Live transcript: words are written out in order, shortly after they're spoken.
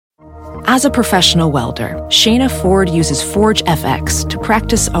As a professional welder, Shayna Ford uses Forge FX to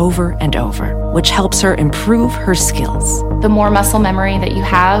practice over and over, which helps her improve her skills. The more muscle memory that you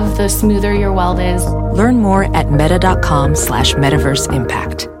have, the smoother your weld is. Learn more at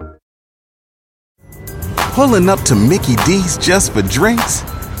meta.com/metaverseimpact. Pulling up to Mickey D's just for drinks?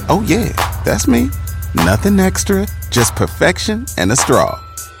 Oh yeah, that's me. Nothing extra, just perfection and a straw.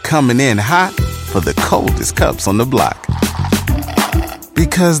 Coming in hot for the coldest cups on the block.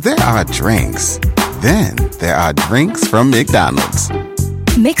 Because there are drinks. Then there are drinks from McDonald's.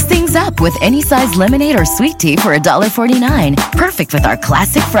 Mix things up with any size lemonade or sweet tea for $1.49. Perfect with our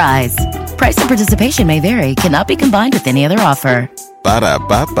classic fries. Price and participation may vary. Cannot be combined with any other offer.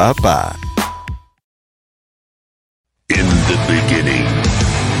 Ba-da-ba-ba-ba. In the beginning,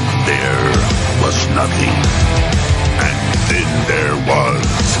 there was nothing. And then there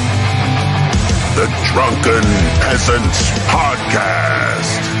was the Drunken Peasants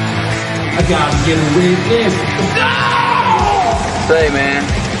Podcast. I gotta get a witness. No! Say, man,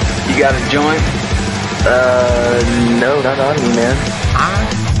 you got a joint? No, not on me, man. I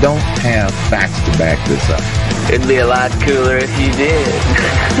don't have facts to back this up. It'd be a lot cooler if you did.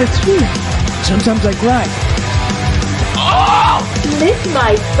 That's true. Sometimes I cry. Oh! Lick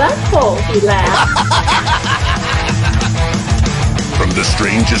my butthole, he laughed. From the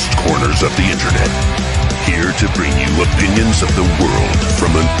strangest corners of the internet, here to bring you opinions of the world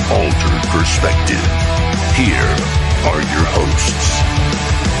from an altered perspective. Here are your hosts,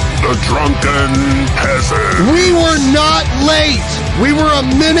 the Drunken Peasants. We were not late. We were a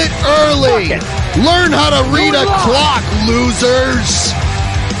minute early. Learn how to read a clock, losers.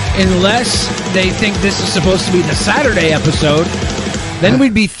 Unless they think this is supposed to be the Saturday episode, then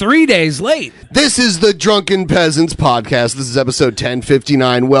we'd be 3 days late. This is the Drunken Peasants Podcast. This is episode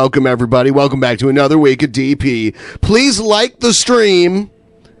 1059. Welcome, everybody. Welcome back to another week of DP. Please like the stream.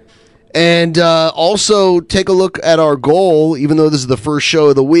 And also take a look at our goal. Even though this is the first show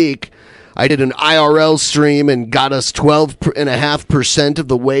of the week, I did an IRL stream and got us 12.5% of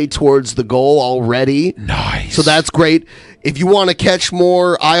the way towards the goal already. Nice. So that's great. If you want to catch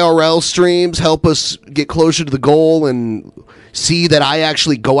more IRL streams, help us get closer to the goal and see that I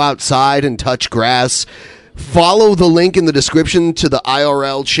actually go outside and touch grass, follow the link in the description to the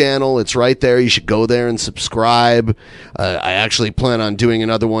IRL channel. It's right there. You should go there and subscribe. I actually plan on doing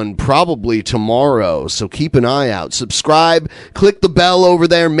another one probably tomorrow, so keep an eye out. Subscribe, click the bell over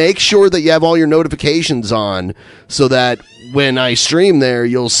there. Make sure that you have all your notifications on so that when I stream there,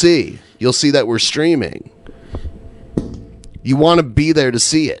 you'll see that we're streaming. You want to be there to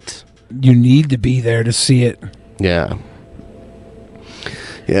see it. You need to be there to see it. Yeah.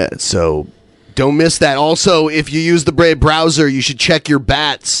 Yeah, so don't miss that. Also, if you use the Brave browser, you should check your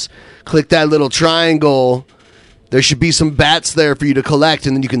bats. Click that little triangle. There should be some bats there for you to collect,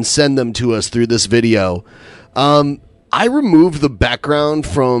 and then you can send them to us through this video. I removed the background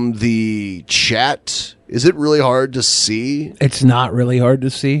from the chat. Is it really hard to see? It's not really hard to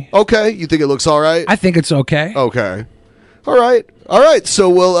see. Okay, you think it looks all right? I think it's okay. Okay. All right. So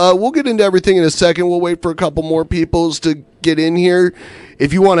we'll get into everything in a second. We'll wait for a couple more peoples to get in here.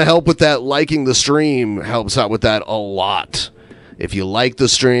 If you want to help with that, liking the stream helps out with that a lot. If you like the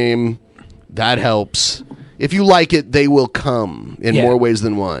stream, that helps. If you like it, they will come in more ways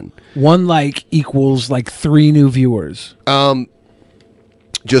than one. One like equals like 3 new viewers.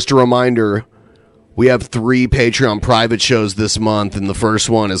 Just a reminder, we have 3 Patreon private shows this month, and the first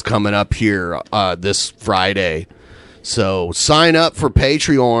one is coming up here this Friday. So sign up for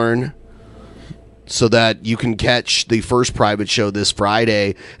Patreon so that you can catch the first private show this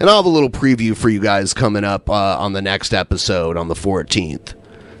Friday. And I'll have a little preview for you guys coming up on the next episode on the 14th.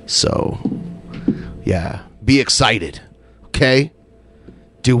 So, yeah, be excited, okay?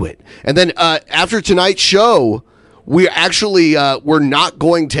 Do it. And then after tonight's show, we're not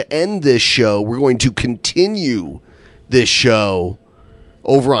going to end this show. We're going to continue this show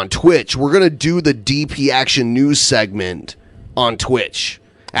over on Twitch. We're going to do the DP Action News segment on Twitch.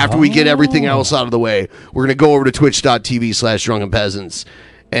 After we get everything else out of the way, we're going to go over to twitch.tv/drunkenpeasants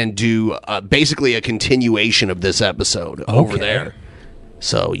and do basically a continuation of this episode over there.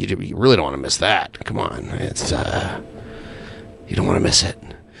 So you really don't want to miss that. Come on. It's you don't want to miss it.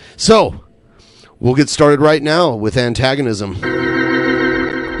 So we'll get started right now with antagonism.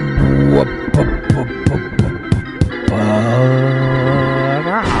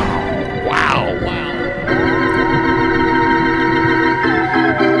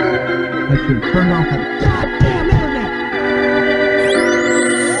 Turn off the goddamn internet.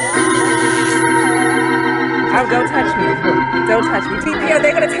 Oh, don't touch me. Don't touch me. TP, are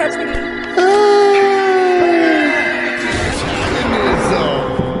they going to touch me?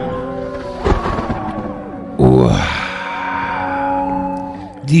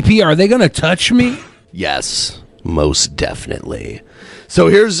 DP, are they going to touch me? Yes, most definitely. So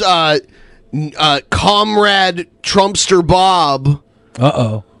here's Comrade Trumpster Bob.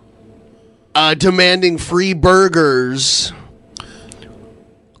 Demanding free burgers.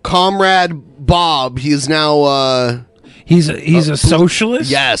 Comrade Bob, he is now... he's a socialist?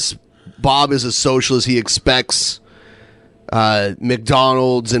 Yes, Bob is a socialist. He expects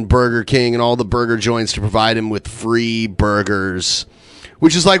McDonald's and Burger King and all the burger joints to provide him with free burgers,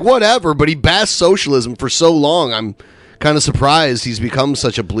 which is like, whatever, but he bashed socialism for so long. I'm kind of surprised he's become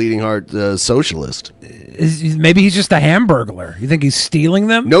such a bleeding heart socialist. Maybe he's just a hamburglar. You think he's stealing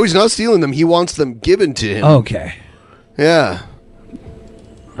them? No, he's not stealing them. He wants them given to him. Okay. Yeah.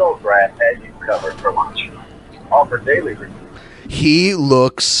 So, Brad, as you covered for lunch. Offer daily review. He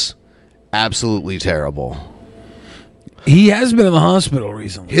looks absolutely terrible. He has been in the hospital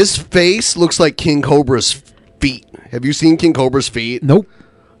recently. His face looks like King Cobra's feet. Have you seen King Cobra's feet? Nope.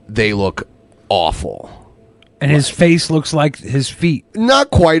 They look awful. And his face looks like his feet.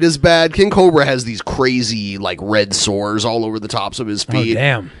 Not quite as bad. King Cobra has these crazy, like, red sores all over the tops of his feet. Oh,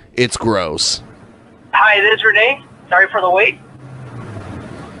 damn. It's gross. Hi, this is Renee. Sorry for the wait.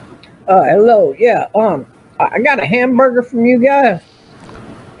 Hello. Yeah. I got a hamburger from you guys.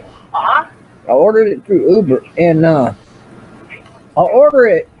 Uh-huh. I ordered it through Uber, and I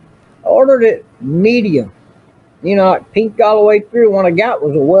ordered it medium. You know, like pink all the way through. One I got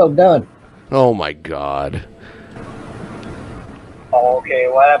was a well done. Oh my God. Okay,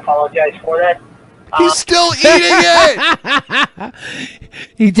 well, I apologize for that. He's still eating it!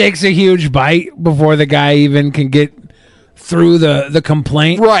 He takes a huge bite before the guy even can get through the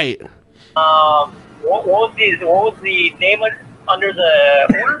complaint. Right. What was the name under the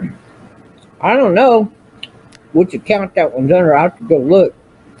order? I don't know which account that one's under. I have to go look.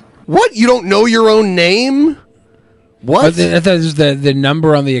 What? You don't know your own name? What? I thought it was the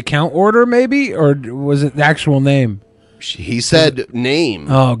number on the account order, maybe? Or was it the actual name? He said name.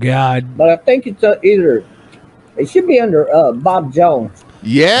 Oh, God. But I think it's either... It should be under Bob Jones.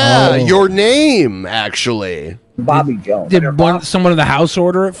 Yeah, your name, actually. Bobby Jones. Did someone in the house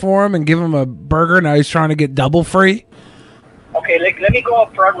order it for him and give him a burger? Now he's trying to get double free? Okay, let me go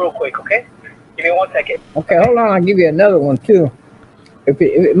up front real quick, okay? Give me 1 second. Okay, hold on. I'll give you another one, too. If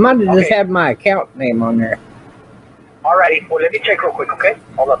it might have just had my account name on there. Alrighty, well, let me check real quick, okay?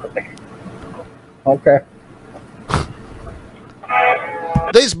 Hold on a second. Okay.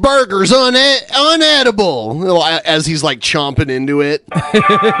 This burger's unedible. As he's like chomping into it.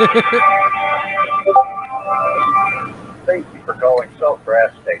 Thank you for going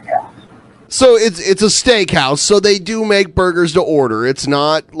Self-Grass Steakhouse. So it's a steakhouse, so they do make burgers to order. It's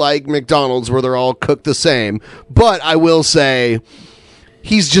not like McDonald's where they're all cooked the same. But I will say,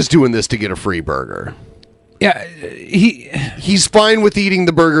 he's just doing this to get a free burger. Yeah, he's fine with eating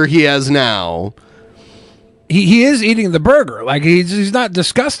the burger he has now. He is eating the burger. Like, he's not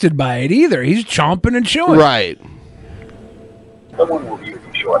disgusted by it either. He's chomping and chewing. Right. Someone will be with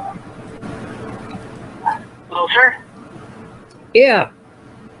you shortly. Hello, sir? Yeah.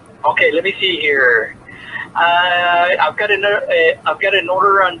 Okay, let me see here. I've got an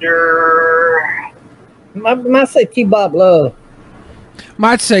order under... Might say T-Bob Love.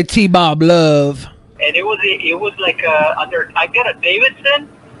 Might say T-Bob Love. And it was like under... I got a Davidson?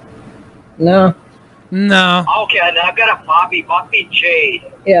 No. No. Okay, and I've got a Bobby J.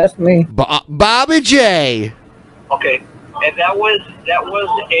 Yeah, that's me. Bobby J. Okay, and that was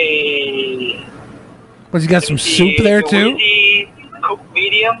a... Was he got some soup there, too? Cooked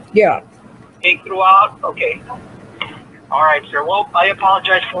medium? Yeah. Egg throughout? Okay. All right, sir. Well, I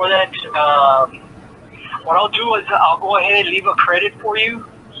apologize for that. What I'll do is I'll go ahead and leave a credit for you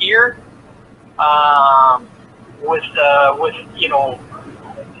here with a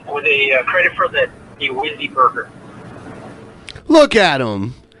credit for the Wizzy burger. Look at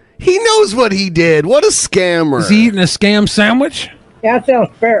him. He knows what he did. What a scammer. Is he eating a scam sandwich? Yeah, that sounds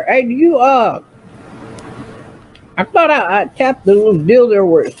fair. Hey, do you, I thought I tapped the little deal there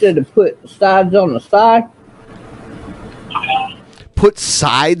where it said to put sides on the side. Put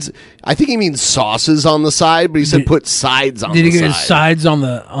sides? I think he means sauces on the side, but he said put sides on the side. Did he get his sides on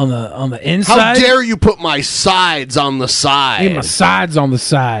the inside? How dare you put my sides on the side? Get my sides on the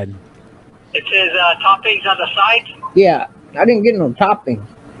side. It says toppings on the side. Yeah, I didn't get no toppings.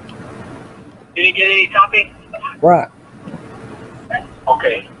 You didn't get any toppings? Right.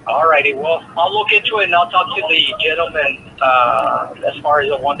 Okay. All righty. Well, I'll look into it and I'll talk to the gentleman as far as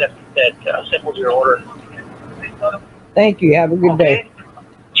the one that assembled your order. Thank you. Have a good day.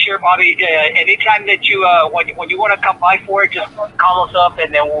 Sure, Bobby. Anytime that you when you want to come by for it, just call us up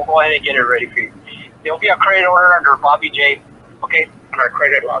and then we'll go ahead and get it ready for you. There'll be a credit order under Bobby J. okay, on our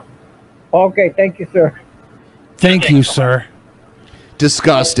credit log. Okay, thank you, sir. Thank you, sir.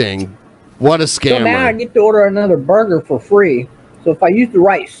 Disgusting. What a So now I scammer. get to order another burger for free. So if I use the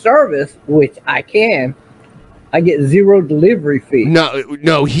right service, which I can, I get 0 delivery fee.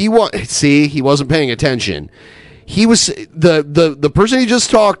 No, he wasn't paying attention. He was the person he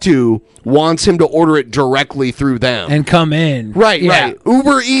just talked to wants him to order it directly through them and come in. Right. Yeah.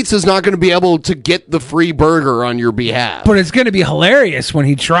 Uber Eats is not going to be able to get the free burger on your behalf. But it's going to be hilarious when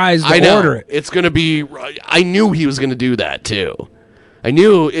he tries to order it. It's going to be. I knew he was going to do that too. I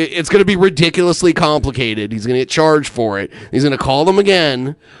knew it's going to be ridiculously complicated. He's going to get charged for it. He's going to call them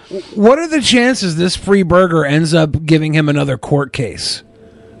again. What are the chances this free burger ends up giving him another court case?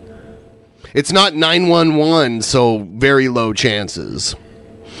 It's not 911, so very low chances.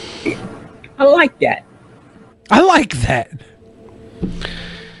 I like that. I like that.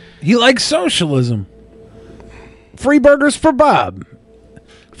 He likes socialism. Free burgers for Bob.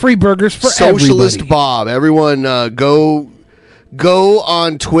 Free burgers for Socialist everybody. Bob. Everyone, go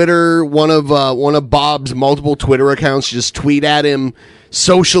on Twitter. One of Bob's multiple Twitter accounts. Just tweet at him,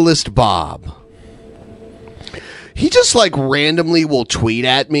 Socialist Bob. He just like randomly will tweet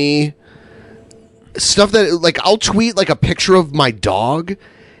at me stuff that like I'll tweet like a picture of my dog,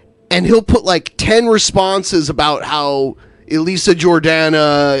 and he'll put like 10 responses about how Elisa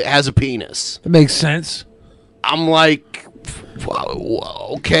Jordana has a penis. That makes sense. I'm like,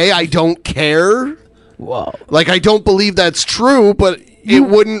 okay, I don't care. Wow. Like, I don't believe that's true, but it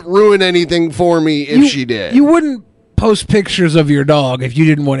wouldn't ruin anything for me if she did. You wouldn't post pictures of your dog if you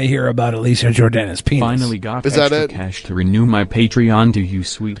didn't want to hear about Elisa Jordana's penis. Finally got Is that extra it? cash to renew my Patreon to you,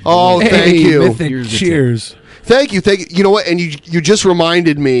 sweet boy. Oh, thank you. Mythic, cheers. Thank you. You know what? And you just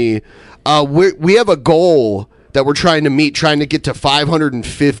reminded me, we have a goal that we're trying to meet, trying to get to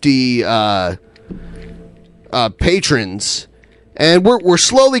 550 patrons. And we're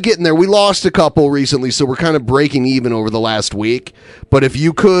slowly getting there. We lost a couple recently, so we're kind of breaking even over the last week. But if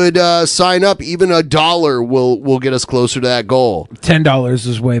you could sign up, even $1 will get us closer to that goal. $10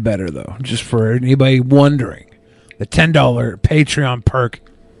 is way better, though. Just for anybody wondering, the $10 Patreon perk.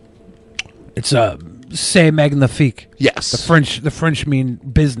 It's c'est magnifique. Yes, the French mean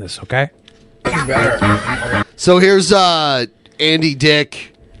business. Okay. So here's Andy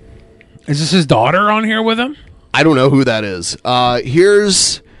Dick. Is this his daughter on here with him? I don't know who that is.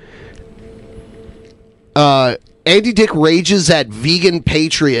 Here's Andy Dick rages at vegan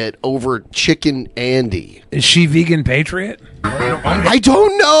patriot over chicken Andy. Is she vegan patriot? I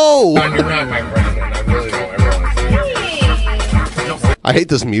don't know. You're not my friend, and I really don't ever want to see you. I hate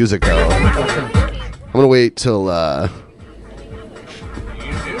this music though. I'm gonna wait till.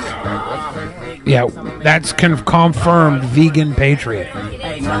 Yeah, that's confirmed vegan patriot.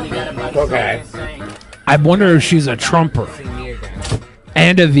 Okay. I wonder if she's a Trumper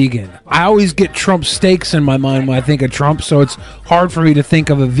and a vegan. I always get Trump steaks in my mind when I think of Trump, so it's hard for me to think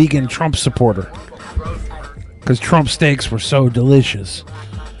of a vegan Trump supporter. Because Trump steaks were so delicious.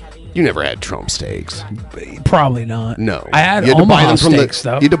 You never had Trump steaks. Probably not. No. I had You to buy Omaha them from steaks,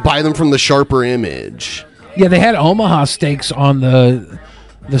 though. You had to buy them from the Sharper Image. Yeah, they had Omaha steaks on the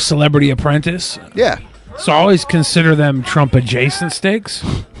Celebrity Apprentice. Yeah. So I always consider them Trump-adjacent steaks.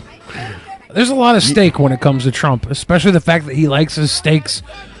 There's a lot of steak when it comes to Trump, especially the fact that he likes his steaks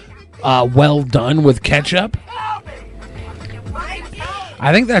well done with ketchup.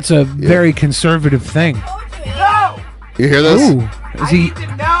 I think that's a very conservative thing. You hear this? Ooh, is he?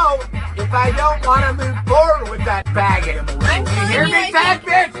 No, if I don't want to move forward with that faggot. You hear me, fag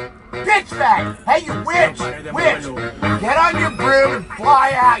bitch? Bitch fag. Hey, you witch. Get on your broom and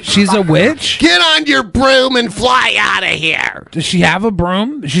fly out. She's a witch? Get on your broom and fly out of here. Does she have a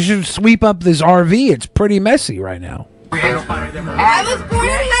broom? She should sweep up this RV. It's pretty messy right now. I was born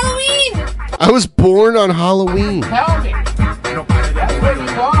on Halloween. I was born on Halloween. Tell me. That's what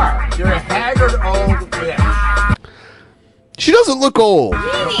you are. You're a haggard old bitch. She doesn't look old.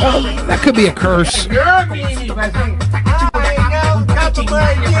 That could be a curse. You're a meanie, but I know couple more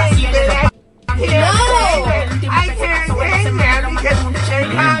things, I can't win them because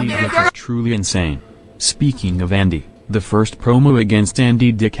Andy Dick is truly insane. Speaking of Andy, the first promo against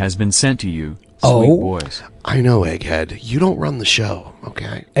Andy Dick has been sent to you, sweet boys. I know, Egghead. You don't run the show,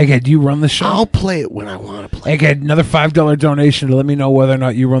 okay? Egghead, do you run the show? I'll play it when I want to play. Egghead, another $5 donation to let me know whether or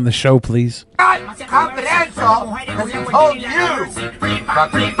not you run the show, please. Not confidential because he told you. Is this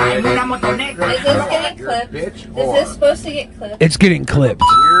getting clipped? Is this supposed to get clipped? It's getting clipped.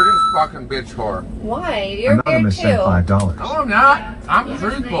 Weirdest fucking bitch whore. Why? You're weird too. No, I'm not. I'm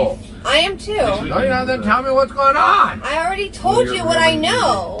truthful. I am too. No, you're not. Then tell me what's going on. I already told you what I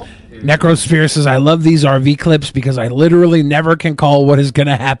know. Necrosphere says, I love these RV clips because I literally never can call what is going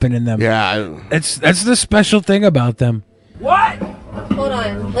to happen in them. Yeah. That's the special thing about them. What? Hold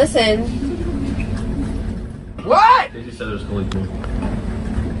on. Listen. What? They just said it was really cool.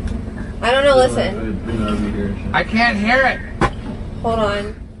 I don't know. Listen. I can't hear it. Hold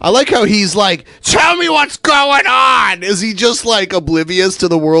on. I like how he's like, tell me what's going on. Is he just like oblivious to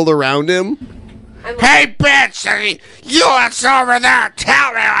the world around him? Hey, bitch, you what's over there?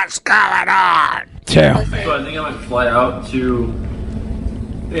 Tell me what's going on. Tell me. So I think I might fly out to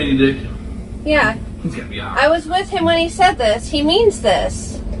Andy Dick. Yeah. He's gonna be out. I was with him when he said this. He means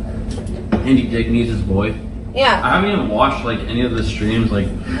this. Andy Dick needs his boy. Yeah. I haven't even watched like any of the streams. Like,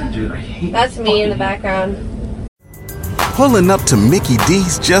 dude, I hate. That's me in the background. Pulling up to Mickey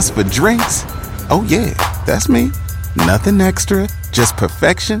D's just for drinks? Oh yeah, that's me. Nothing extra, just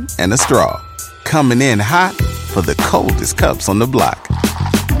perfection and a straw. Coming in hot for the coldest cups on the block.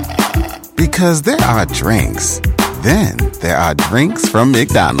 Because there are drinks. Then there are drinks from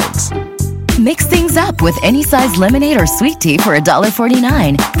McDonald's. Mix things up with any size lemonade or sweet tea for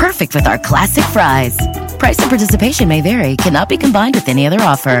 $1.49. Perfect with our classic fries. Price and participation may vary. Cannot be combined with any other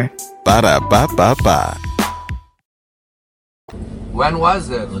offer. Ba-da-ba-ba-ba. When was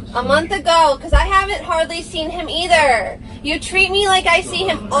it? A month ago, because I haven't hardly seen him either. You treat me like I see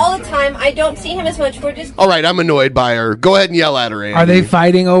him all the time. I don't see him as much. We're just... All right, I'm annoyed by her. Go ahead and yell at her, Andy. Are they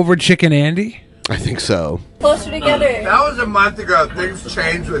fighting over Chicken Andy? I think so. closer together. That was a month ago. Things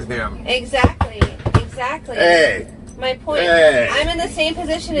changed with him. Exactly. Exactly. Hey. My point. Hey. I'm in the same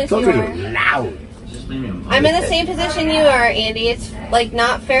position as Talk you to are. me loud. I'm in the same position you are, Andy. It's like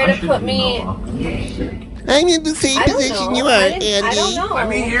not fair to put me... I'm in the same position you are, Andy. I don't know. Let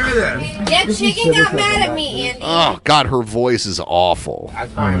me hear this. Yeah, Chicken got mad at me, Andy. Oh, God, her voice is awful.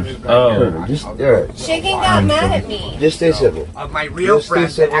 Chicken got mad at me. Just stay civil. My real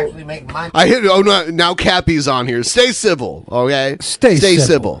friends that actually make money. I hit. Oh no! Now Cappy's on here. Stay civil, okay? Stay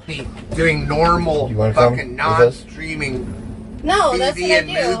civil. Doing normal fucking non-streaming No, that's TV what I and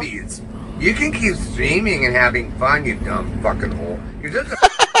do. movies. You can keep streaming and having fun, you dumb fucking hole. You're just a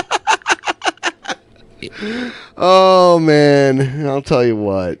Oh man, I'll tell you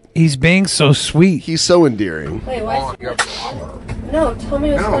what. He's being so sweet. He's so endearing. Wait, what? No, tell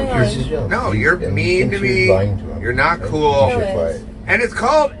me what's going on. No, you're mean to me. You're not cool. And it's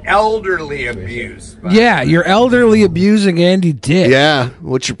called elderly abuse. Yeah, you're elderly abusing Andy Dick. Yeah,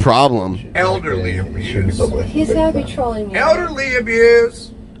 what's your problem? Elderly abuse. He's gotta be trolling me. Elderly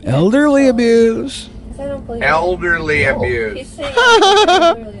abuse. Elderly abuse. I don't believe Elderly abuse. He's saying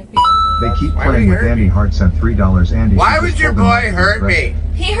elderly abuse. They keep playing with Andy Hart sent $3. Andy. Why would your boy hurt me?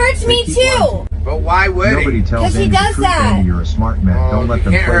 He hurts me too. But why would Nobody he? tells 'Cause he Andy does the truth, that. Andy, you're a smart man. Don't let You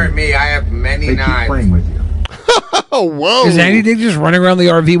them can't play hurt you. me. I have many They keep knives. playing with you. Oh, whoa. Is Andy Dick just running around the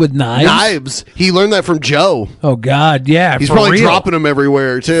RV with knives? Knives. He learned that from Joe. Oh God, yeah. He's for probably real. dropping them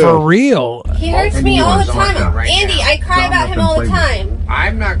everywhere too. For real. He hurts me all the time. Andy, I cry about him all the time.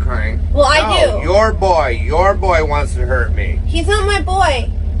 I'm not crying. Well, I No, do. Your boy wants to hurt me. He's not my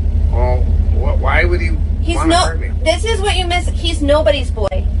boy. Well, why would he He's want to hurt me? This is what you miss. He's nobody's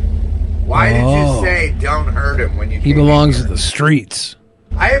boy. Why did Oh. you say don't hurt him when you He belongs to the streets.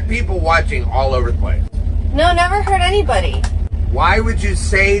 I have people watching all over the place. No, never hurt anybody. Why would you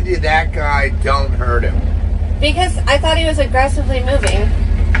say to that guy don't hurt him? Because I thought he was aggressively moving.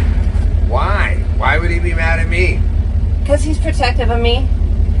 Why? Why would he be mad at me? Because he's protective of me.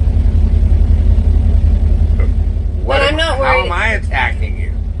 But I'm not How worried. am I attacking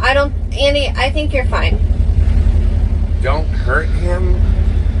you? I don't, Andy, I think you're fine. Don't hurt him?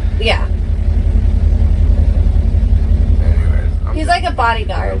 Yeah. Anyways, He's like a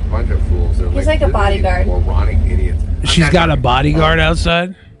bodyguard. a bunch of fools. They're He's like a bodyguard. Moronic idiots. She's got a bodyguard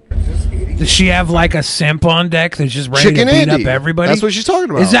outside. Does she have like a simp on deck that's just ready Chicken to beat Andy. up everybody? That's what she's talking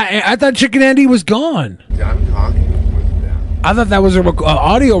about. Is that? I thought Chicken Andy was gone. I'm talking with them. I thought that was a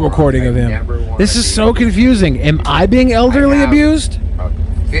audio recording of him. This is so confusing. Am I being elderly abused? A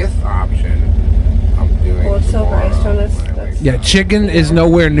fifth option. I'm doing Well, it's so bright, Jonas. Yeah, Chicken is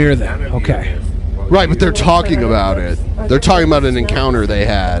nowhere near them. Okay. Right, but they're talking about it. They're talking about an encounter they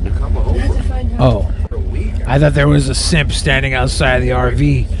had. Oh. I thought there was a simp standing outside of the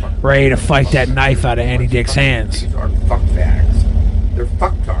RV ready to fight that knife out of Andy Dick's hands. These are fuckbags. They're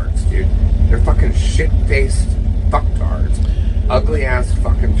fucktards, dude. They're fucking shit-faced fucktards. Ugly-ass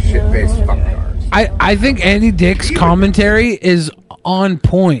fucking shit-faced fucktards. I think Andy Dick's commentary is on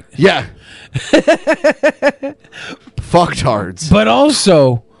point. Yeah. Fucktards. But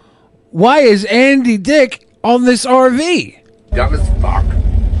also, why is Andy Dick on this RV? Dumb as fuck.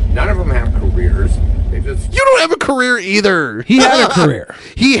 None of them have careers. They just You don't have a career either. He had a career.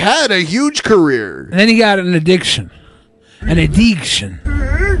 He had a huge career. And then he got an addiction. An addiction.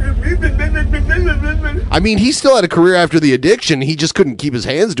 I mean, he still had a career after the addiction. He just couldn't keep his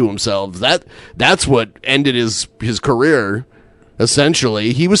hands to himself. That's what ended his career,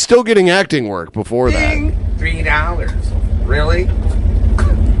 essentially. He was still getting acting work before that. $3. Really?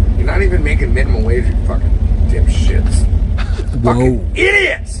 You're not even making minimum wage, you fucking dipshits. Whoa. Fucking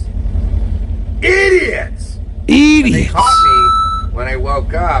idiots! Idiots! Idiots! They caught me when I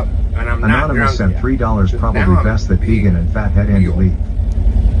woke up, and I'm not Anonymous drunk sent yet. $3. Probably Now I'm best that vegan and fathead Andy leave.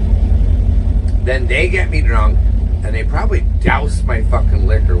 Then they get me drunk, and they probably douse my fucking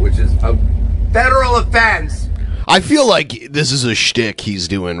liquor, which is a federal offense. I feel like this is a shtick he's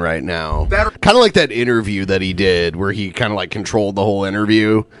doing right now. Kind of like that interview that he did where he kind of like controlled the whole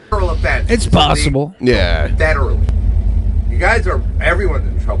interview. Federal offense. It's possible. Yeah. Federally. You guys are, everyone's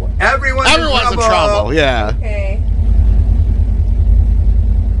in trouble. Everyone's in trouble. Yeah. Okay.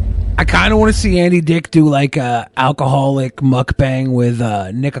 I kind of want to see Andy Dick do like a alcoholic mukbang with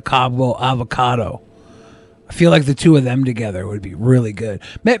Nicocabo Avocado. I feel like the two of them together would be really good.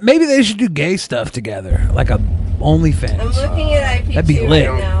 Maybe they should do gay stuff together, like a OnlyFans. I'm looking at IP2 That'd be lit.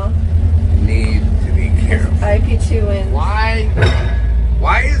 right now. Need to be careful. IP2 wins.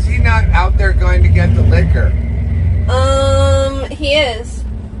 Why is he not out there going to get the liquor? He is.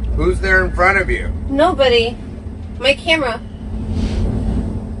 Who's there in front of you? Nobody. My camera.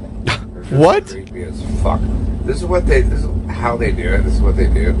 What? Creepy as fuck. This is how they do it. This is what they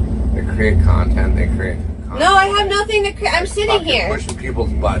do. They create content. No, I have nothing to create. I'm sitting here. Pushing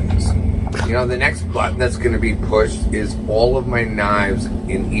people's buttons. You know, the next button that's going to be pushed is all of my knives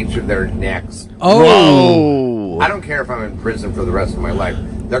in each of their necks. Oh. I don't care if I'm in prison for the rest of my life.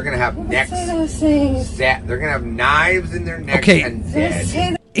 They're going to have necks. They're going to have knives in their necks and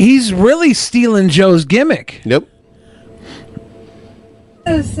dead. He's really stealing Joe's gimmick. Nope.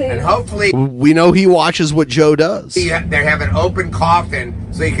 And hopefully we know he watches what Joe does. they have an open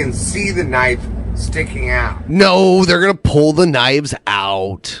coffin so you can see the knife sticking out. No, they're going to pull the knives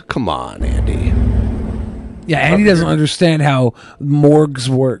out. Come on, Andy. Yeah, Andy doesn't understand how morgues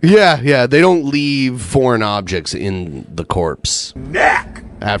work. Yeah, they don't leave foreign objects in the corpse. Neck!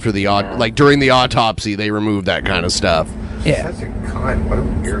 After the like during the autopsy, they remove that kind of stuff. Yeah. Such a cunt. What a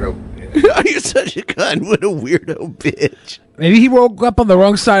weirdo. You're such a cunt. What a weirdo bitch. Maybe he woke up on the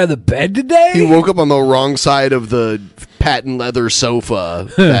wrong side of the bed today? He woke up on the wrong side of the patent leather sofa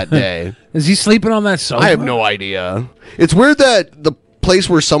that day. Is he sleeping on that sofa? I have no idea. It's weird that the place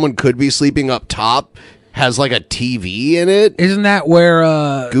where someone could be sleeping up top has like a TV in it. Isn't that where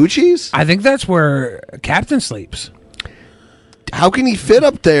Gucci's? I think that's where Captain sleeps. How can he fit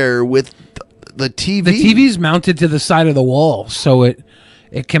up there with the TV? The TV's mounted to the side of the wall, so it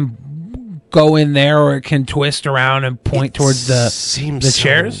can go in there, or it can twist around and point towards the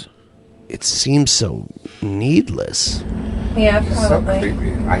chairs. It seems so needless. Yeah, So probably.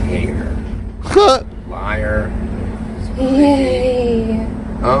 creepy. I hate her. Liar. Yay.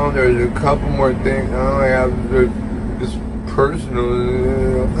 Oh, there's a couple more things. Oh, I have this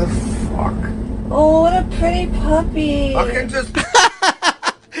personal. What the fuck? Oh, what a pretty puppy. Fucking just.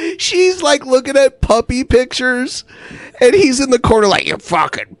 She's like looking at puppy pictures, and he's in the corner like, you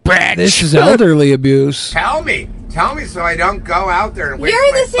fucking bitch. This is elderly abuse. Tell me so I don't go out there and waste You're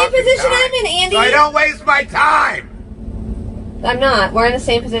in my the same fucking position time. I'm in, Andy. So I don't waste my time. I'm not. We're in the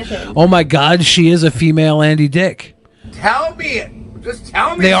same position. Oh my God, she is a female Andy Dick. Tell me. Just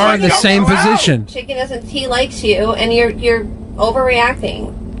tell me. They so are I in the don't same go out. position. Chicken doesn't. He likes you, and you're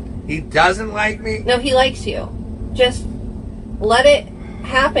overreacting. He doesn't like me? No, he likes you. Just let it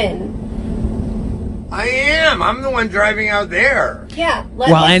happen. I am. I'm the one driving out there. Yeah.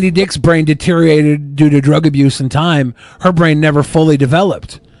 While Andy Dick's brain deteriorated due to drug abuse and time, her brain never fully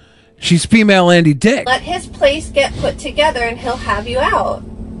developed. She's female Andy Dick. Let his place get put together, and he'll have you out.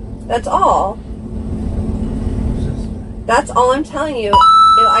 That's all. That's all I'm telling you.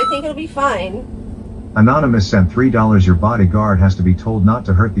 I think it'll be fine. Anonymous sent $3. Your bodyguard has to be told not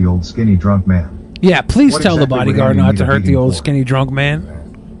to hurt the old skinny drunk man. Yeah, please What tell the exactly would bodyguard Andy not need to a hurt the beating old for? skinny drunk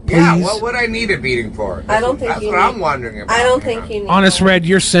man. Yeah, Please. what would I need a beating for? I don't think That's you what need- I'm wondering about. I don't think you need. Honest Red,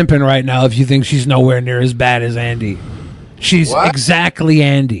 you're simping right now if you think she's nowhere near as bad as Andy. She's What? exactly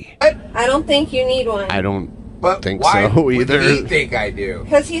Andy. I don't think you need one. I don't But think why so would either. he think I do?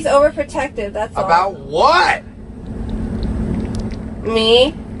 Because he's overprotective. That's all. About what?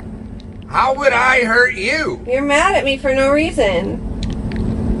 Me? How would I hurt you? You're mad at me for no reason.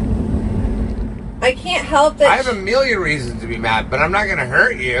 I can't help that. I have a million reasons to be mad, but I'm not going to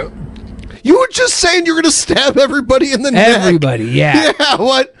hurt you. You were just saying you're going to stab everybody in the neck. Everybody, yeah. Yeah,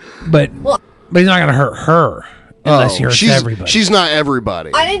 what? But But he's not going to hurt her unless he hurts everybody. She's not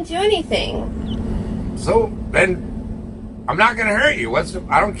everybody. I didn't do anything. So then, I'm not gonna hurt you.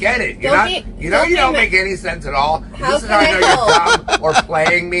 I don't get it. You don't make any sense at all. This is how I know you're dumb or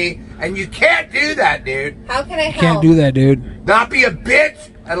playing me, and you can't do that, dude. How can I help? Can't do that, dude. Not be a bitch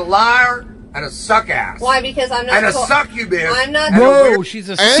and a liar and a suck ass. Why? Because I'm not. And a succubus. I'm not. Whoa, she's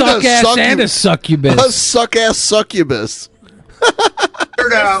a suck ass and a succubus. A suck ass succubus.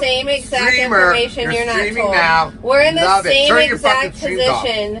 The same exact information you're not told. Now. We're in the Love it. same Turn your exact fucking streams off.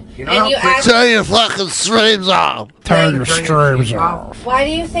 position, You know and how you quick- act. Turn your fucking streams off. Turn your streams off. Why do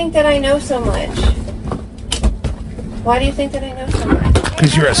you think that I know so much? Why do you think that I know so much?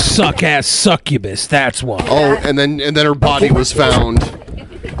 Because you're a suck ass succubus. That's why. Oh, and then her body was found.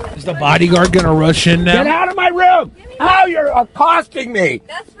 Is the bodyguard gonna rush in now? Get out of my room! How you're accosting me?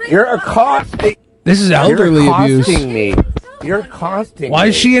 You're accosting. This is elderly You're abuse. accosting me. You're accosting. Why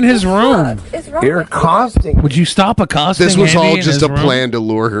is she in his room? You're accosting. Would you stop accosting? This was Andy all in just his a room? plan to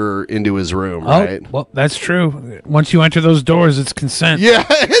lure her into his room, Oh, right? well, that's true. Once you enter those doors, it's consent. Yeah,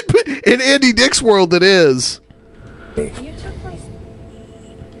 in Andy Dick's world, it is.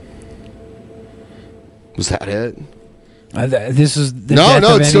 Was that it? This is the No, death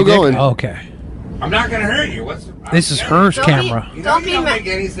no, of it's Andy still Dick? going. Oh, okay. I'm not gonna hurt you. This is her camera. You don't make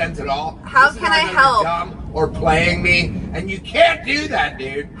any sense at all. How This is can I know you're help? Dumb or playing me, and you can't do that,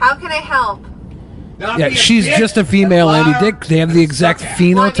 dude. How can I help? Not Yeah, be she's bitch just a female and Andy liar Dick. They have the exact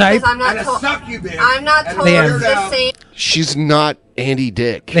phenotype. Because I'm not and a told. succubus. I'm not and told They it's have- the same. She's not Andy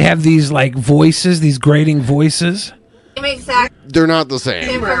Dick. They have these like voices, these grating voices. Exact They're not the same.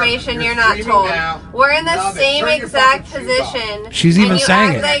 information you're not told. We're in the Love it. same Turn your exact fucking shoes off. position. She's and even you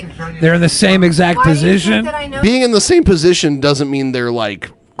saying act it. like- They're in the same exact Why do you think position. that I know? Being in the same position doesn't mean they're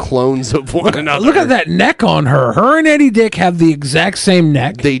like clones of one another. Look at that neck on her. Her and Eddie Dick have the exact same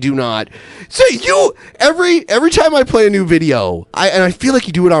neck. They do not. So you every time I play a new video, I feel like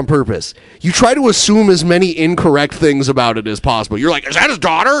you do it on purpose. You try to assume as many incorrect things about it as possible. You're like, is that his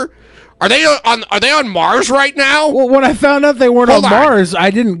daughter? Are they on Mars right now? Well, when I found out they weren't Hold on on. Mars, I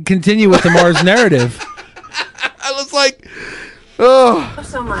didn't continue with the Mars narrative. I was like, oh.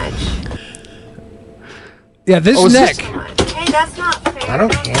 So much. Yeah, this Oh, is neck. this- Hey, that's not fair. I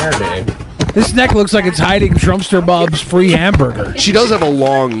don't care, dude. This neck looks like it's hiding Trumpster Bob's free hamburger. She does have a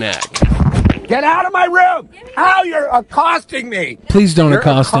long neck. Get out of my room! How you're accosting me? Please don't You're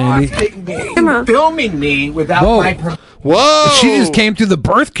accost Andy. accosting me. Filming me without Whoa. my permission. Whoa! She just came through the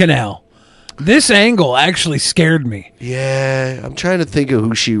birth canal. This angle actually scared me. Yeah, I'm trying to think of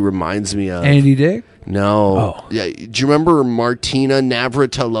who she reminds me of. Andy Dick? No. Oh. Yeah. Do you remember Martina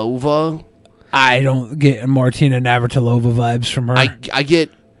Navratilova? I don't get Martina Navratilova vibes from her. I get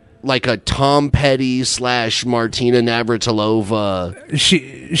like a Tom Petty / Martina Navratilova.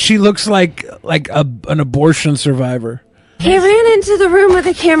 She looks like an abortion survivor. He ran into the room with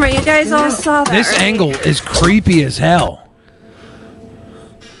a camera. You guys all saw that. This right? angle is creepy as hell.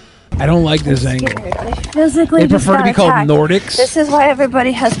 I don't like this angle. I physically They just prefer to got be called attacked. Nordics? This is why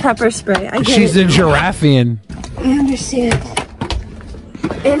everybody has pepper spray. I get She's it. a Giraffian. I understand.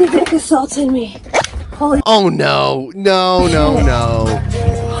 Andy Dick assaulted me. Holy. Oh no! No!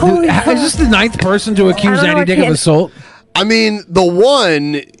 Holy Dude, is this the 9th person to accuse I don't know Andy what Dick of kid- assault? I mean, the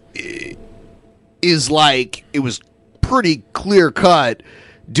one is like it was pretty clear cut.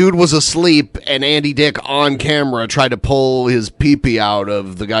 Dude was asleep, and Andy Dick on camera tried to pull his pee-pee out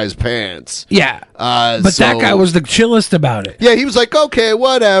of the guy's pants. Yeah. But so- that guy was the chillest about it. Yeah, he was like, okay,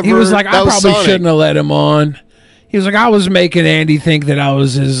 whatever. He was like, That I was probably Sonic. shouldn't have let him on. He was like, I was making Andy think that I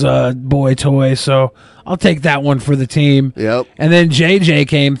was his boy toy, so I'll take that one for the team. Yep. And then JJ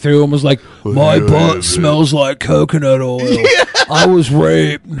came through and was like, my butt smells like coconut oil. I was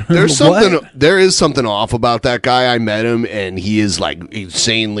raped. There's What? something. There is something off about that guy. I met him, and he is like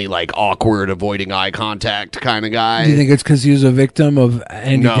insanely like awkward, avoiding eye contact kind of guy. Do you think it's because he was a victim of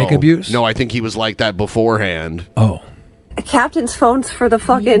Andy no, Dick abuse? No, I think he was like that beforehand. Oh. The captain's phone's for the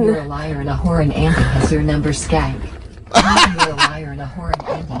fucking. You're a liar and a whore, and Andy has your number skank. You're a liar and a whore, and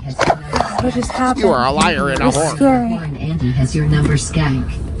Andy has your number skank. What just happened? You are a liar and a It's whore. scary. And Andy has your number skank.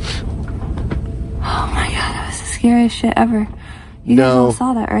 Oh my god, that was the scariest shit ever. You guys No. all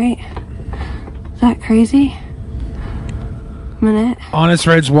saw that, right? Is that crazy? Minute. Honest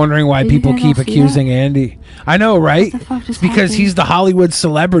Red's wondering why Did you people guys keep all see accusing Andy. I know, right? What the fuck just Because happened? he's the Hollywood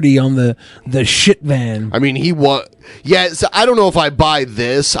celebrity on the shit van. I mean, he was. Yeah, so I don't know if I buy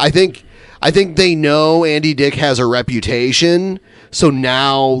this. I think I think they know Andy Dick has a reputation, so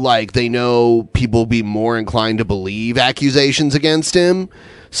now like they know people will be more inclined to believe accusations against him.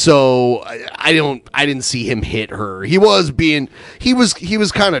 So I didn't see him hit her. He was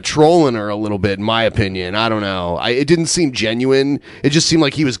kind of trolling her a little bit, in my opinion. I don't know. It didn't seem genuine. It just seemed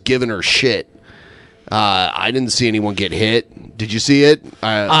like he was giving her shit. I didn't see anyone get hit. Did you see it?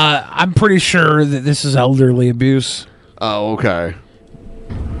 I'm pretty sure that this is elderly abuse. Oh, okay.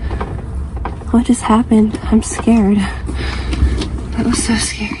 What just happened? I'm scared. That was so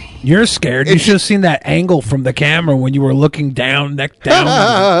scary. You're scared. You should have seen that angle from the camera when you were looking down, neck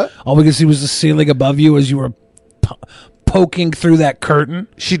down. All we could see was the ceiling above you as you were poking through that curtain.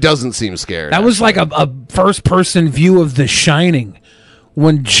 She doesn't seem scared. That was like a first-person view of The Shining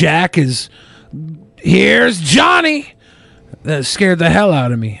when Jack is, here's Johnny. That scared the hell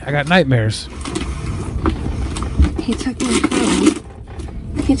out of me. I got nightmares. He took my phone.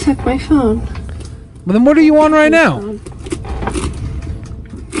 He took my phone. Well, then what are you on right now?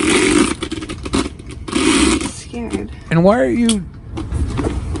 Scared. And why are you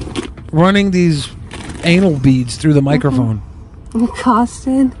running these anal beads through the microphone? I'm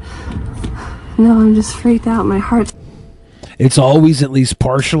accosted. No, I'm just freaked out. My heart's... It's always at least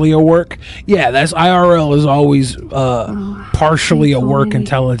partially a work. Yeah, that's IRL is always partially a work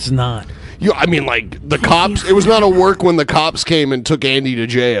until it's not. I mean, like, the cops, it was not a work when the cops came and took Andy to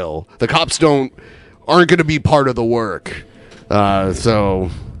jail. The cops aren't going to be part of the work. So...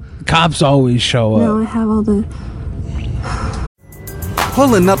 Cops always show up. No, I have all the...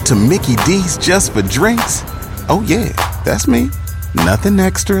 Pulling up to Mickey D's just for drinks? Oh yeah, that's me. Nothing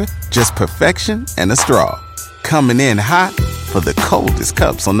extra, just perfection and a straw. Coming in hot for the coldest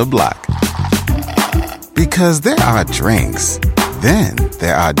cups on the block. Because there are drinks. Then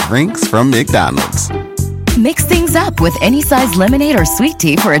there are drinks from McDonald's. Mix things up with any size lemonade or sweet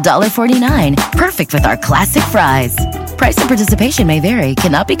tea for $1.49. Perfect with our classic fries. Price and participation may vary.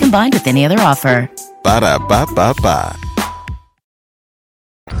 Cannot be combined with any other offer. Ba-da-ba-ba-ba.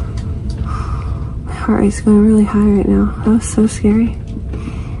 My heart rate's going really high right now. That was so scary.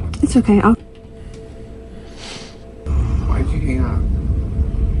 It's okay. Why'd you hang up?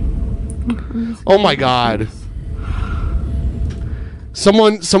 Oh my God.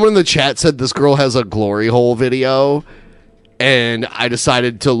 Someone in the chat said this girl has a glory hole video, and I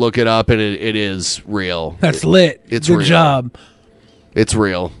decided to look it up, and it is real. That's lit. It's Good real. job. It's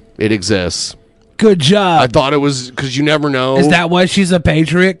real. It exists. Good job. I thought it was because you never know. Is that why she's a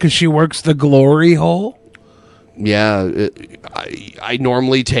patriot? Because she works the glory hole? Yeah. I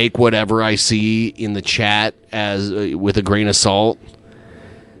normally take whatever I see in the chat as with a grain of salt.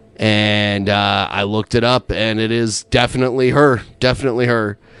 And I looked it up, and it is definitely her. Definitely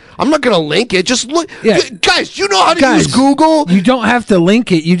her. I'm not going to link it. Just look. Yeah. Guys, you know how to use Google? You don't have to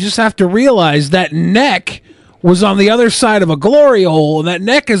link it. You just have to realize that neck was on the other side of a glory hole, and that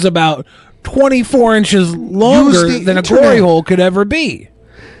neck is about 24 inches longer than a glory hole could ever be.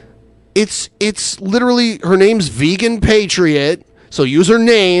 It's literally, her name's Vegan Patriot, so use her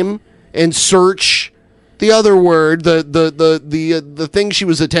name and search the other word, the thing she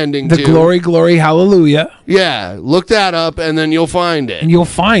was attending to. The glory, hallelujah. Yeah, look that up, and then you'll find it. And you'll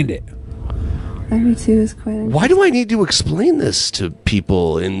find it. 92 is quite... Why do I need to explain this to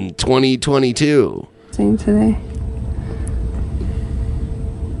people in 2022? Same today.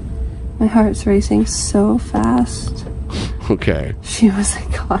 My heart's racing so fast. Okay. She was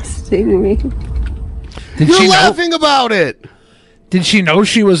accosting me. You're laughing about it! Did she know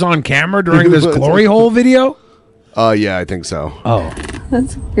she was on camera during this glory hole video? Yeah, I think so. Oh.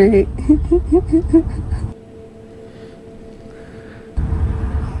 That's great.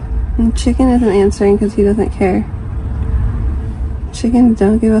 And Chicken isn't answering because he doesn't care. Chicken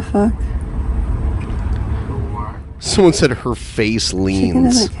don't give a fuck. Someone said her face leans. Chicken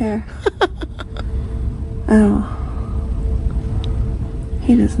doesn't care. Oh.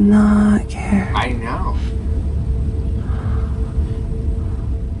 He does not care. I know.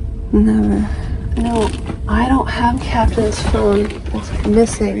 Never. No, I don't have Captain's phone. It's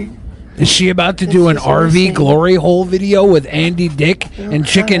missing. Is she about to do an RV glory hole video with Andy Dick and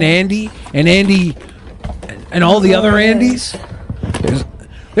Chicken Andy and Andy and all the other Andys?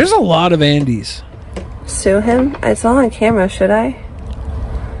 There's a lot of Andys. Sue him? It's all on camera, should I?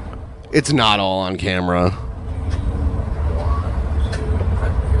 It's not all on camera.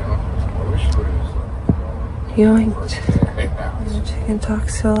 Yoinked. Chicken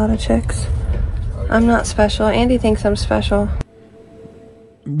talks to a lot of chicks. I'm not special. Andy thinks I'm special.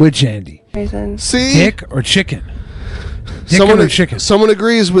 Which Andy? Reason. See? Dick or Chicken? Someone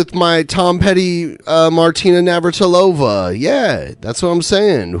agrees with my Tom Petty, Martina Navratilova. Yeah, that's what I'm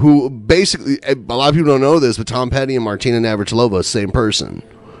saying. Who basically, a lot of people don't know this, but Tom Petty and Martina Navratilova, same person.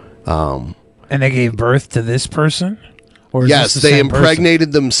 And they gave birth to this person? Or is yes, this the they same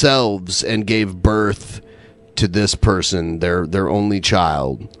impregnated themselves and gave birth to this person, their only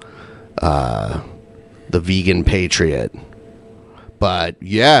child, the vegan patriot. But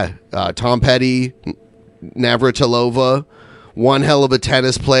yeah, Tom Petty, Navratilova, one hell of a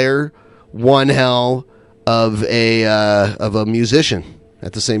tennis player, one hell of a musician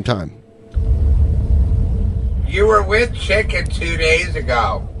at the same time. You were with Chicken 2 days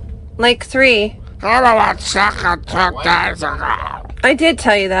ago. Like 3. I did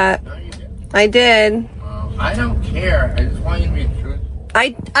tell you that. I did. I don't care. I just want you to be truthful.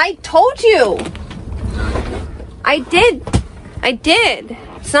 I told you. I did.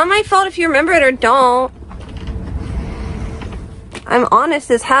 It's not my fault if you remember it or don't. I'm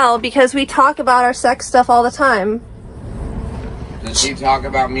honest as hell because we talk about our sex stuff all the time. Does he talk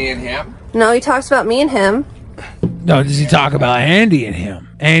about me and him? No, he talks about me and him. No, does he talk about Andy and him?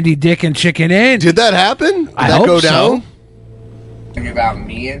 Andy, Dick, and Chicken Andy. Did that happen? Did I that hope go down? so. Talking about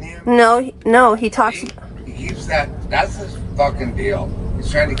me and him? No, he talks. He keeps that's his fucking deal.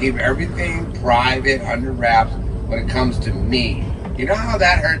 He's trying to keep everything private, under wraps when it comes to me. You know how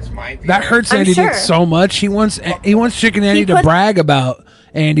that hurts my feelings? That hurts Andy Dick so much. He wants Chicken Andy to brag about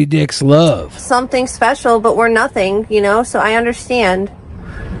Andy Dick's love. Something special, but we're nothing, so I understand.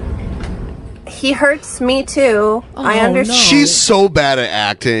 He hurts me too. I understand. She's so bad at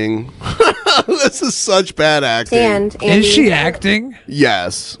acting. This is such bad acting. Is she acting?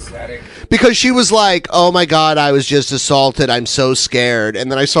 Yes. Because she was like, oh my God, I was just assaulted. I'm so scared.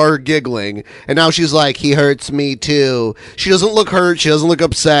 And then I saw her giggling. And now she's like, he hurts me too. She doesn't look hurt. She doesn't look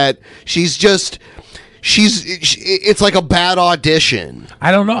upset. It's like a bad audition.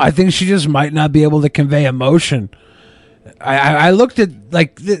 I don't know. I think she just might not be able to convey emotion. I looked at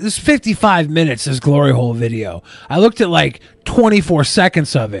this 55 minutes, this glory hole video. I looked at 24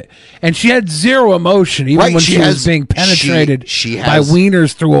 seconds of it, and she had zero emotion, even when she was being penetrated by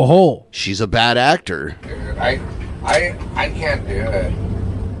wieners through a hole. She's a bad actor. Dude, I can't do it.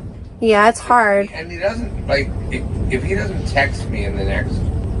 Yeah, it's hard. And he doesn't if he doesn't text me in the next,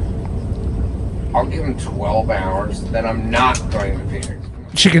 I'll give him 12 hours. Then I'm not going to Phoenix.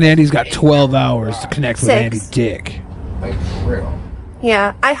 Chicken Andy's got 12 hours to connect with Andy Dick. Like, for real.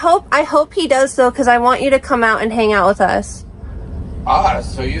 Yeah, I hope he does though, because I want you to come out and hang out with us.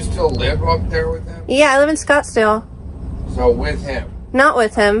 So you still live up there with him? Yeah, I live in Scottsdale. So with him? Not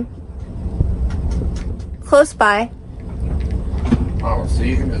with him. Close by. Oh, so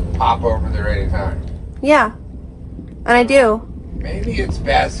you can just pop over there anytime? Yeah, and I do. Maybe it's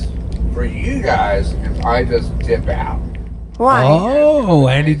best for you guys if I just dip out. Why? Oh,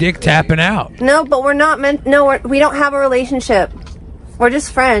 Andy Dick tapping out. No, but we're not meant. No, we don't have a relationship. We're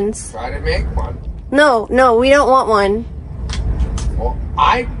just friends. Try to make one. No, we don't want one. Well,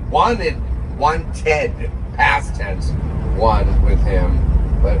 I wanted past tense one with him,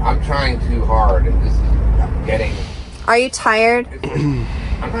 but I'm trying too hard, and this is getting. Are you tired?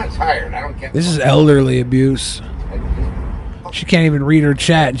 I'm not tired. I don't get. This is elderly abuse. She can't even read her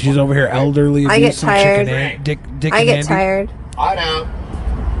chat, and she's over here elderly abuse. I get tired. Dick I and get Andy. tired. I know.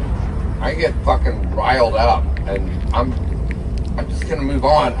 I get fucking riled up, and I'm just gonna move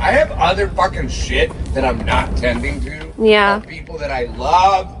on. I have other fucking shit that I'm not tending to. Yeah. People that I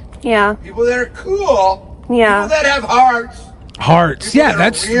love. Yeah. People that are cool. Yeah. People that have hearts. Hearts. People Yeah, that are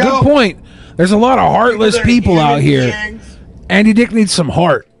that's a real. good point. There's a lot of heartless people out here. beings. Andy Dick needs some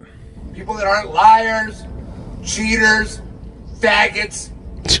heart. People that aren't liars, cheaters, faggots,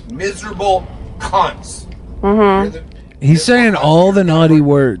 miserable cunts. Mm-hmm. He's saying all the naughty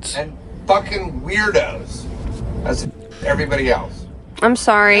words. And fucking weirdos. That's everybody else. I'm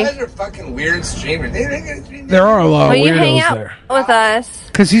sorry. You guys are fucking weird streamers. There are a lot Will of you hang weirdos out there. with us?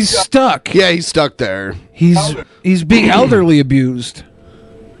 Because he's stuck. Yeah, he's stuck there. He's being elderly abused.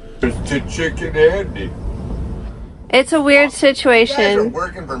 To Chicken Andy. It's a weird You guys are situation.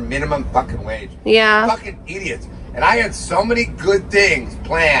 working for minimum fucking wage. Yeah. Fucking idiots. And I had so many good things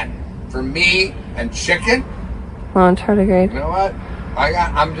planned for me and Chicken. On tardigrade. You know what?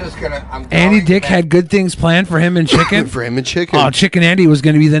 I'm Andy Dick had good things planned for him and Chicken. For him and Chicken. Oh, Chicken Andy was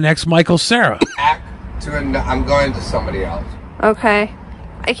going to be the next Michael Cera. I'm going to somebody else. Okay.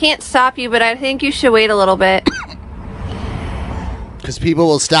 I can't stop you, but I think you should wait a little bit. Because people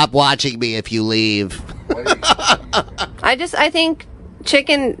will stop watching me if you leave. I think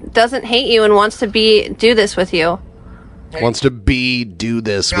Chicken doesn't hate you and wants to do this with you. Wants to do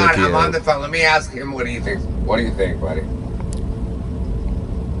this God, with you. I'm on the phone. Let me ask him what he thinks. What do you think, buddy?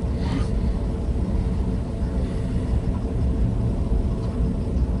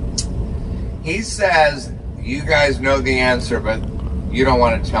 He says you guys know the answer, but you don't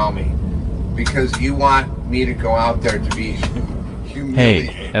want to tell me because you want me to go out there to be humiliated.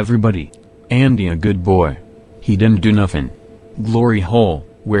 Hey, everybody. Andy a good boy. He didn't do nothing. Glory hole,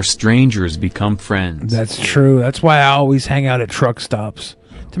 where strangers become friends. That's true. That's why I always hang out at truck stops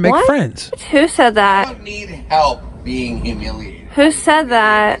to make What? friends. Who said I that? don't need help being humiliated Who said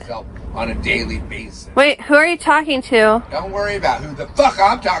that? on a daily basis. Wait, who are you talking to? Don't worry about who the fuck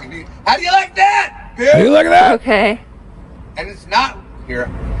I'm talking to. How do you like that, dude? How do you like that? Okay. And it's not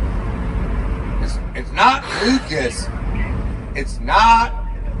here. It's not Lucas. It's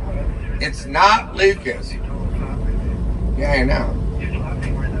not Lucas. Yeah, I know.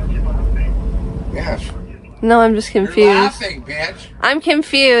 Yeah. No, I'm just confused. You're laughing, bitch. I'm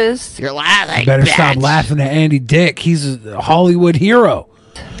confused. You're laughing. You better stop laughing at Andy Dick. He's a Hollywood hero.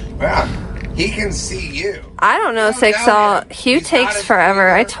 Yeah. He can see you. I don't know, Sixall. Hugh takes forever.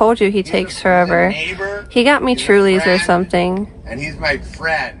 I told you he takes forever. He got me Trulies or something. And he's my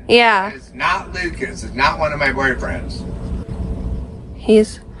friend. Yeah. It's not Lucas. It's not one of my boyfriends.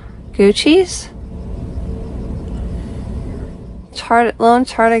 He's Gucci's? Lone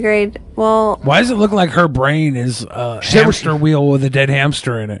tardigrade. Well, Why does it look like her brain is a hamster wheel with a dead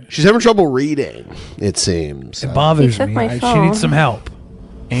hamster in it? She's having trouble reading, it seems. It bothers He took me. my She phone. needs some help.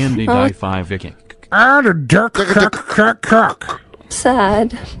 Andy Oh. die 5 icky.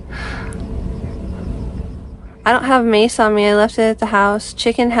 sad. I don't have mace on me. I left it at the house.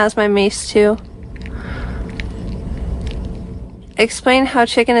 Chicken has my mace too. Explain how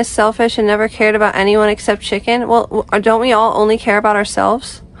Chicken is selfish and never cared about anyone except Chicken. Well, don't we all only care about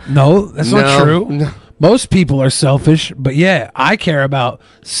ourselves? No, that's not true. Most people are selfish, but yeah, I care about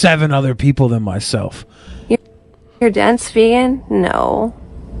 7 other people than myself. You're dense vegan? No.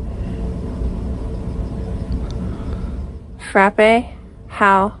 Frappe?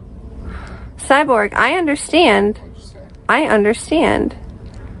 How? Cyborg, I understand. I understand.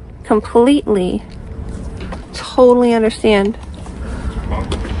 Completely. Totally understand.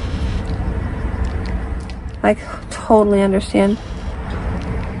 Like, totally understand.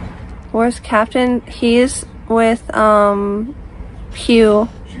 Where's Captain? He's with, Hugh.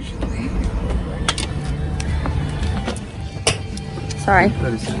 Sorry.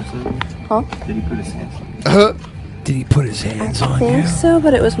 Huh? Did he put his hands on you? Did he put his hands I on think you? so,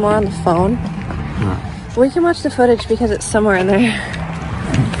 but it was more on the phone. We can watch the footage because it's somewhere in there.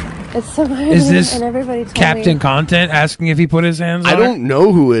 It's somewhere Is in there, this and everybody told Captain me Content asking if he put his hands on I don't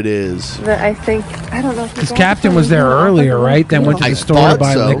know who it is. that I think, I don't know if Because Captain was there earlier, right? Then went to the store to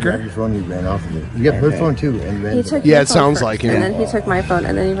buy liquor. Your phone, you ran off of it. You got her phone too, and ran. He took Yeah, your it phone sounds first, like him. And then he took my phone,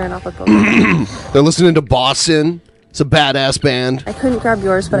 and then he ran off with both. They're listening to Boston. It's a badass band. I couldn't grab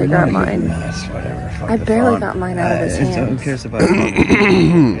yours, but I grabbed mine. I barely got mine out of his Who hands. cares about it?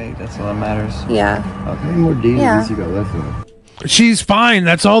 Okay, that's all that matters. Yeah. How many more days Yeah. you got left in it? She's fine.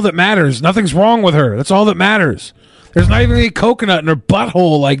 That's all that matters. Nothing's wrong with her. That's all that matters. There's not even any coconut in her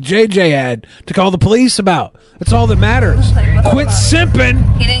butthole like JJ had to call the police about. That's all that matters. Quit simping.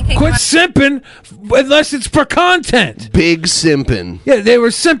 Quit simping unless it's for content. Big simping. Yeah, they were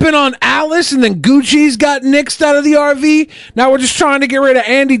simping on Alice, and then Gucci's got nixed out of the RV. Now we're just trying to get rid of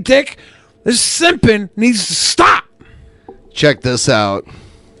Andy Dick. This simping needs to stop. Check this out.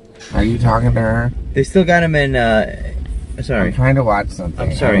 Are you talking to her? They still got him in. Sorry. I'm trying to watch something.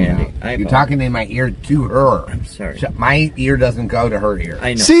 I'm sorry, I don't know. Andy. I You're apologize. talking in my ear to her. I'm sorry. My ear doesn't go to her ear.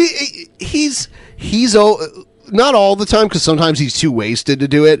 I know. See, he's not all the time because sometimes he's too wasted to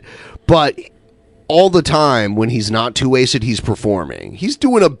do it, but all the time when he's not too wasted, he's performing. He's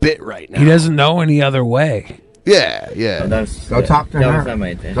doing a bit right now. He doesn't know any other way. Yeah, yeah. Go talk to that her. was not my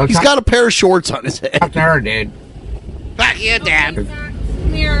intention. Go He's talk- got a pair of shorts on his head. Talk to her, dude. Fuck you, Dad.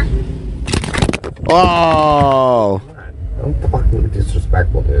 Here. Oh. Don't fucking be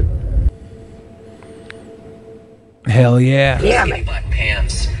disrespectful, dude. Hell yeah. Damn it.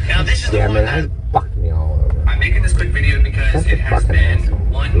 Pants. Now this is Damn the it. one that I fucked me all over. I'm making this quick video because it has been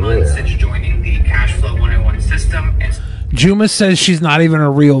 1 month since joining the Cashflow 101 system. And Juma says she's not even a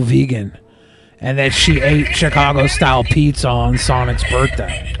real vegan, and that she ate Chicago-style pizza on Sonic's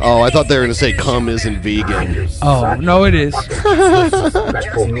birthday. Oh, I thought they were going to say cum isn't vegan. Oh, no, it is.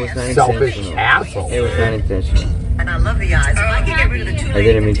 Selfish asshole. It was not intentional. And I love the eyes. If I could get rid of the two I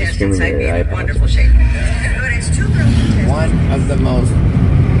didn't mean to contestants, I'd be discriminate. in wonderful shape. But it's two girl contestants. One of the most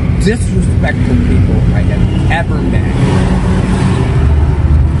disrespectful people I have ever met.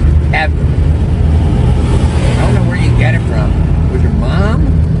 Ever. I don't know where you get it from? Was your mom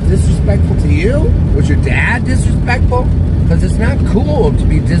disrespectful to you? Was your dad disrespectful? Because it's not cool to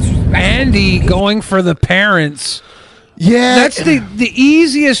be disrespectful. Andy going for the parents. Yeah, that's the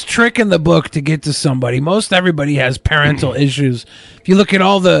easiest trick in the book to get to somebody. Most everybody has parental issues. If you look at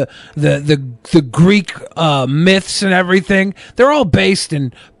all the Greek myths and everything, they're all based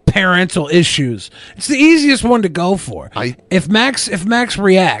in parental issues. It's the easiest one to go for. If Max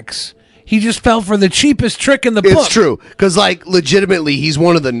reacts, he just fell for the cheapest trick in the book. It's true, because like legitimately, he's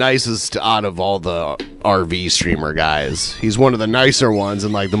one of the nicest out of all the RV streamer guys. He's one of the nicer ones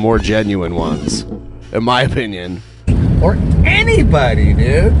and like the more genuine ones, in my opinion. Or anybody,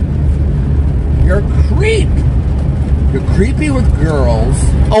 dude. You're a creep. You're creepy with girls.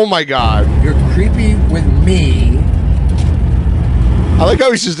 Oh my god. You're creepy with me. I like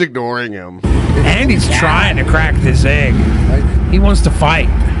how he's just ignoring him. Andy's trying to crack this egg. He wants to fight.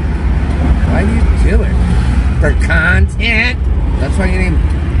 Why do you do it? For content? That's why your name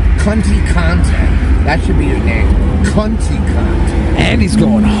Cunty Content. That should be your name. Cunty Content. Andy's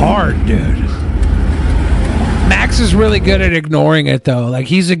going hard, dude. Max is really good at ignoring it, though. Like,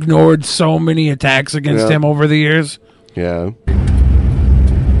 he's ignored so many attacks against him over the years. Yeah.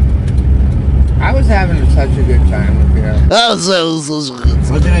 I was having such a good time with you.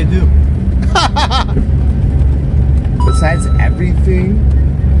 What did I do? Besides everything?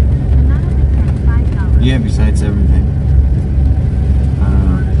 Yeah, besides everything.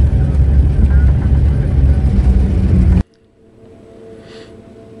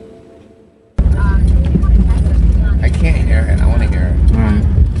 I can't hear it. I want to hear it.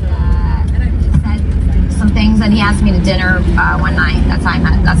 Some things, and he asked me to dinner one night. That's how I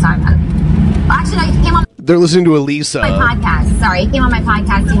met. Well, actually, he came on They're listening to Elisa. my podcast. Sorry, he came on my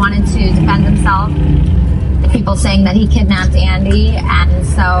podcast. He wanted to defend himself. The people saying that he kidnapped Andy, and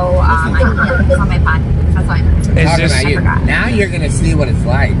so I he was on my podcast. That's why I met him. Talking about you. Now you're going to see what it's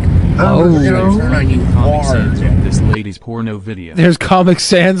like. Oh. We're going to turn on you hard. This lady's porno video. There's Comic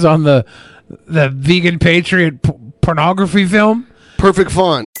Sans on the vegan patriot pornography film. Perfect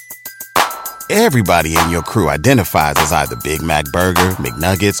font. Everybody in your crew identifies as either Big Mac Burger,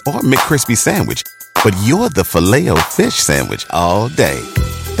 McNuggets, or McCrispy Sandwich. But you're the Filet-O-Fish Sandwich all day.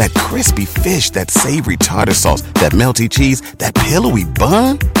 That crispy fish, that savory tartar sauce, that melty cheese, that pillowy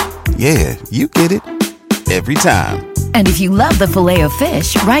bun. Yeah, you get it. Every time. And if you love the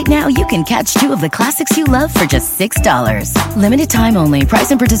Filet-O-Fish, right now you can catch two of the classics you love for just $6. Limited time only.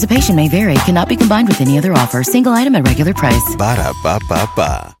 Price and participation may vary. Cannot be combined with any other offer. Single item at regular price.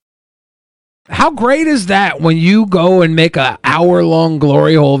 Ba-da-ba-ba-ba. How great is that when you go and make an hour-long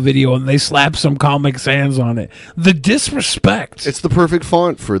glory hole video and they slap some Comic Sans on it? The disrespect. It's the perfect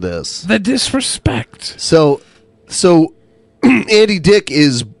font for this. The disrespect. So Andy Dick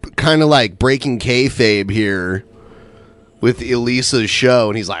is kind of like breaking kayfabe here with Elisa's show,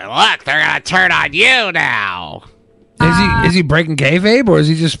 and he's like, "Look, they're gonna turn on you now." Is he breaking kayfabe, or is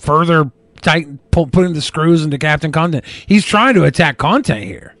he just further putting the screws into Captain Content? He's trying to attack Content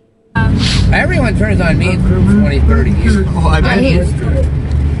here. Everyone turns on me for 20, 30 years. I'm used to it.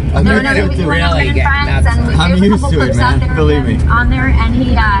 I'm used to really getting nuts. I'm used to it, man. Believe me. On there, and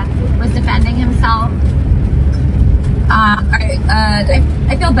he was defending himself.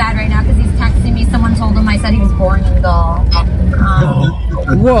 I feel bad right now because he's texting me. Someone told him I said he was boring and dull.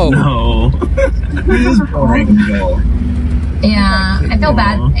 Whoa. No. He is boring and dull. Yeah, I feel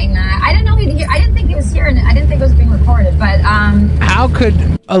bad saying that. I didn't know I didn't think he was here, and I didn't think it was being recorded. But how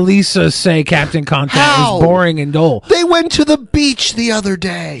could Elisa say Captain Content was boring and dull? They went to the beach the other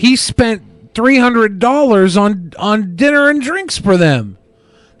day. He spent $300 on dinner and drinks for them.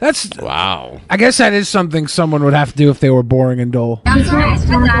 That's wow. I guess that is something someone would have to do if they were boring and dull. I'm sorry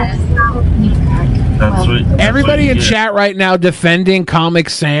for that. Everybody in chat right now defending Comic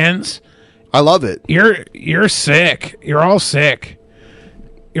Sans. I love it. You're sick. You're all sick.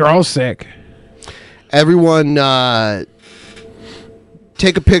 You're all sick. Everyone,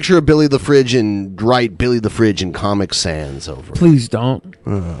 take a picture of Billy the Fridge and write Billy the Fridge in Comic Sans over. Please don't.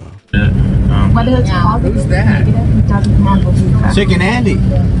 Whether it's positive Who's that? negative, it doesn't matter. Chicken Andy.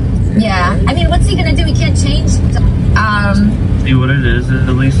 Yeah, I mean, what's he gonna do? He can't change. See what it is,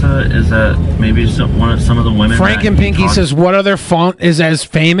 Elisa, is that maybe some of the women. Frank and Pinky says, what other font is as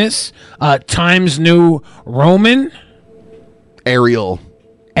famous? Times New Roman? Arial.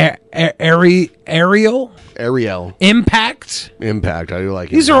 Arial? Ariel. Impact? Impact. I do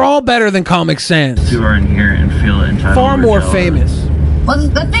like it. These are all better than Comic Sans. Who are in here and feel entitled. Far more jealous. famous. Well,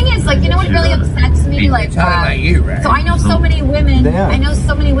 the thing is, like, you know what really upsets me? Like, talking about you, right? so I know so many women. Yeah. I know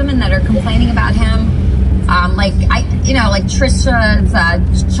so many women that are complaining about him Like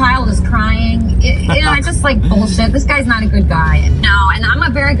Trisha's child is crying. It's just like bullshit. This guy's not a good guy. No, and I'm a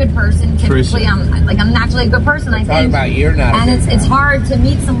very good person. Typically, I'm naturally a good person. I think. Talking about you're not. And it's hard to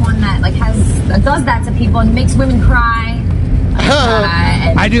meet someone that does that to people and makes women cry.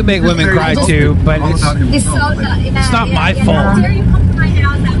 I do make women cry too, but it's not my fault. How dare you come to my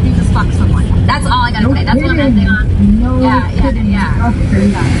house after you just fuck someone? That's all I gotta say. That's what I'm ending on. Yeah.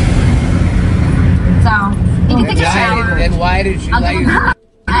 So, you can take a shower. Then why did she let you over?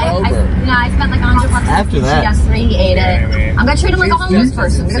 I spent like $100 After that. PS3, he ate it. I'm gonna treat him like a homeless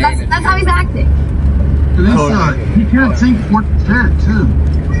person because that's how he's acting. He can't think what that too.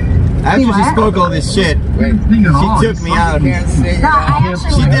 After she spoke all this shit, she took me out.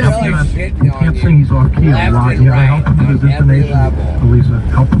 She did a few. You can't sing, he's off key a lot. You gotta help him with his intonation. Elisa,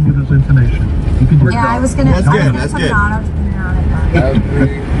 help him with his intonation. You can do it. I was gonna. That's good. That's good.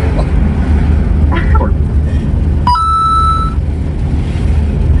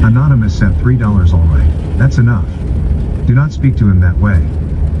 Anonymous sent $3. All right, that's enough. Do not speak to him that way.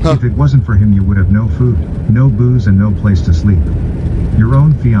 If it wasn't for him, you would have no food, no booze, and no place to sleep. Your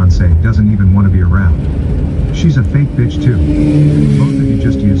own fiancée doesn't even want to be around. She's a fake bitch too. Both of you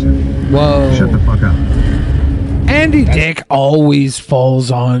just use her. Whoa. Shut the fuck up. Andy Dick always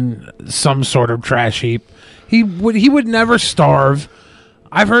falls on some sort of trash heap. He would never starve.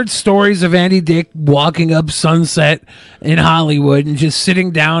 I've heard stories of Andy Dick walking up Sunset in Hollywood and just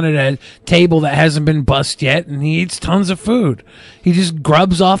sitting down at a table that hasn't been bussed yet, and he eats tons of food. He just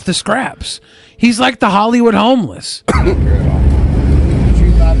grubs off the scraps. He's like the Hollywood homeless. She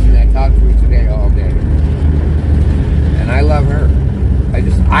loves me. I talked to her today all day. And I love her.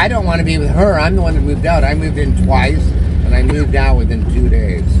 I don't want to be with her. I'm the one that moved out. I moved in twice, and I moved out within 2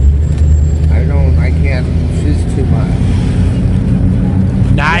 days. I can't. She's too much.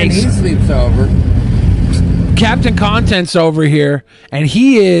 Nice. And he sleeps over. Captain Content's over here, and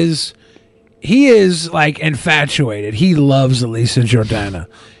he is like infatuated. He loves Elisa Jordana.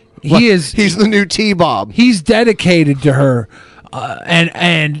 He's the new T-Bob. He's dedicated to her. And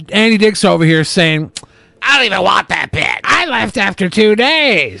Andy Dick's over here saying, I don't even want that bitch. I left after 2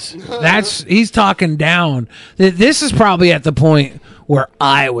 days. He's talking down. This is probably at the point where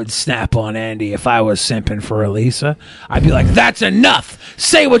I would snap on Andy if I was simping for Elisa. I'd be like, that's enough.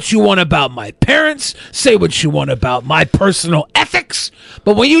 Say what you want about my parents. Say what you want about my personal ethics.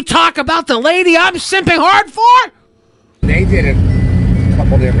 But when you talk about the lady I'm simping hard for, they did a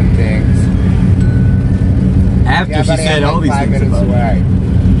couple different things. After she said all these things about away.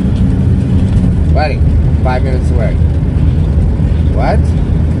 Buddy, 5 minutes away. What?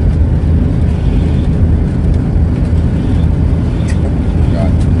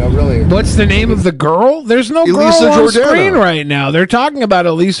 No, really. What's the name of the girl? There's no Elisa girl on Jordana. screen right now. They're talking about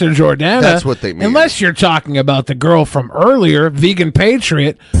Elisa Jordana. That's what they mean. Unless you're talking about the girl from earlier, Vegan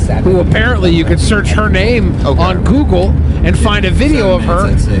Patriot, who apparently you could search her name on Google and find a video of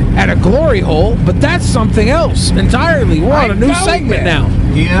her at a glory hole, but that's something else entirely. We're on a new segment now.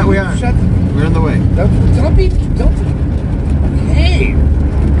 Yeah, we are. We're on the way. Don't. Hey.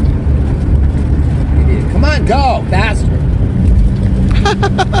 Come on, go faster.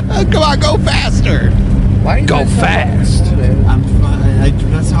 Come on, go faster. Why are you Go fast.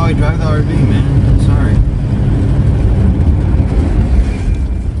 That's how I drive the RV, man. I'm sorry.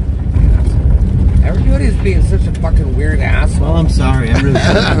 Everybody's being such a fucking weird asshole. Well, I'm sorry. I'm really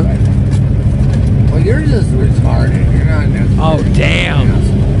sorry. Well, you're just retarded. You're not. Oh, damn.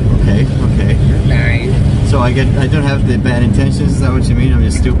 Okay. You're nice. So I don't have the bad intentions. Is that what you mean? I'm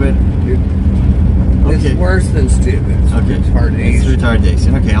just stupid. It's worse than stupid. It's retardation. It's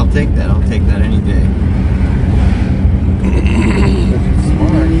retardation. Okay, I'll take that. I'll take that any day.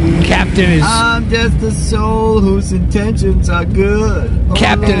 Captain is. I'm just a soul whose intentions are good.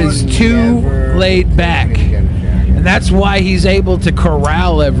 Captain is too laid back, and that's why he's able to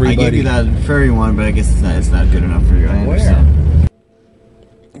corral everybody. I gave you that furry one, but I guess it's not good enough for you. I understand.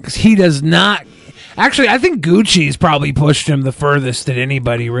 Because he does not. Actually, I think Gucci's probably pushed him the furthest that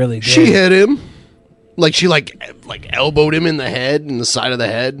anybody really did. She hit him. Like she like elbowed him in the head, in the side of the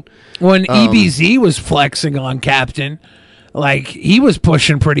head. When EBZ was flexing on Captain, like he was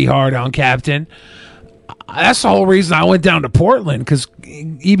pushing pretty hard on Captain. That's the whole reason I went down to Portland, because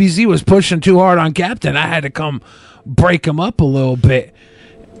EBZ was pushing too hard on Captain. I had to come break him up a little bit.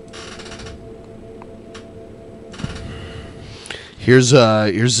 Here's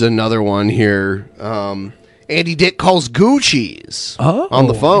another one here. Andy Dick calls Gucci's on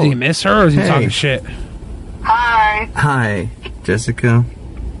the phone. Did he miss her, or is he talking shit? Hi, Jessica.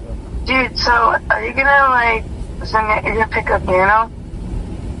 Dude, so are you gonna send me? You're gonna pick up Nano?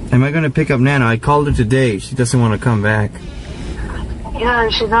 Am I going to pick up Nana? I called her today. She doesn't want to come back. Yeah,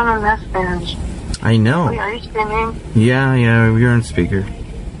 she's on a meth bench. I know. Wait, are you streaming? Yeah, you're on speaker.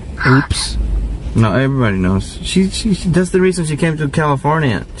 Oops. No, everybody knows. That's the reason she came to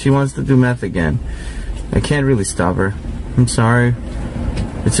California. She wants to do meth again. I can't really stop her. I'm sorry.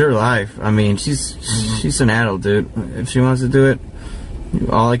 It's her life. I mean, she's an adult, dude. If she wants to do it,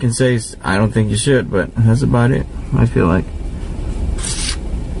 all I can say is I don't think you should, but that's about it, I feel like.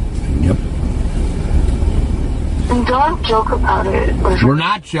 Yep. And don't joke about it. We're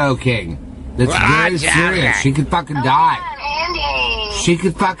not joking. It's very serious. She could fucking die. Andy! She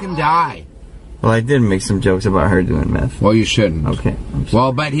could fucking die. Well, I did make some jokes about her doing meth. Well, you shouldn't. Okay.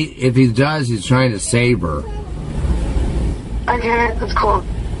 Well, but if he does, he's trying to save her. Okay, that's cool.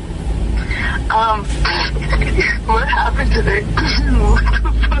 What happened today? What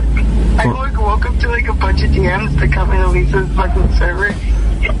the fuck? I woke up to like a bunch of DMs to come in Elisa's fucking server.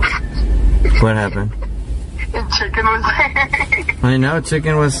 What happened? And Chicken was there. I know,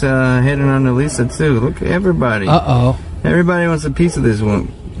 Chicken was hitting on Elisa too. Look, everybody. Uh-oh. Everybody wants a piece of this one.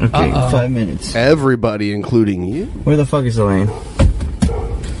 Okay, 5 minutes. Everybody, including you. Where the fuck is Elaine? Dude,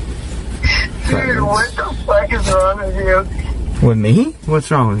 what the fuck is wrong with you? With me? What's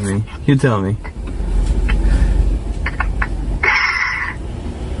wrong with me? You tell me.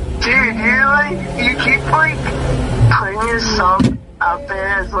 Dude, you keep like putting yourself out there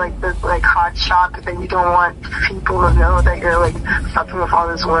as like this like hot shot, but then you don't want people to know that you're like fucking with all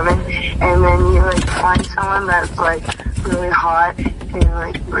these women, and then you like find someone that's like really hot and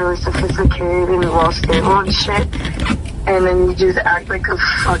like really sophisticated and well stable and shit, and then you just act like a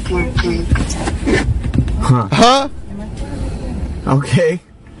fucking geek. Huh? Okay.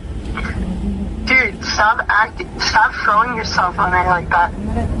 Dude, stop throwing yourself on her like that.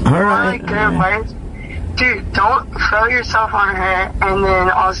 Alright. Really good advice. Dude, don't throw yourself on her and then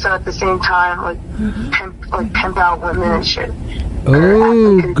also at the same time pimp out women and shit.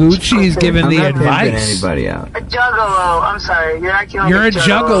 Oh, Gucci's giving the I'm not pimping advice. anybody out. A juggalo. I'm sorry. You're acting like You're a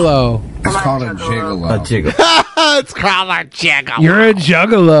juggalo. It's called a gigolo. A gigolo. It's called a gigolo. You're a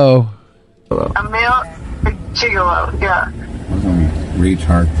juggalo. A male gigolo. Yeah.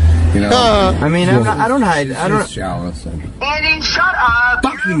 Retard. You know. I mean, I don't hide. I don't. She's jealous. Andy, shut up.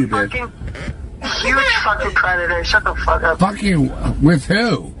 Fuck you, bitch. Fucking huge fucking predator. Shut the fuck up. Fuck you. With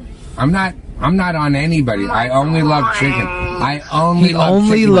who? I'm not on anybody. I only love chicken. I only He love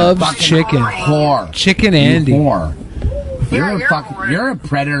only chicken. loves Fucking chicken. Whore. Chicken Andy. You whore. You're a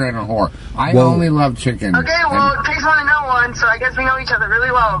predator and a whore. I only love chicken. Okay, well, it takes one to know one, so I guess we know each other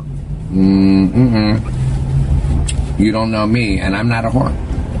really well. You don't know me, and I'm not a whore.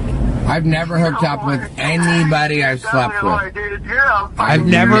 I've never hooked up with anybody I've slept with. I've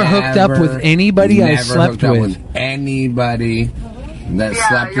never hooked up with anybody I slept with. Anybody that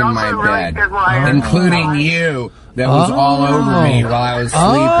slept in my bed, including you, that was all over me while I was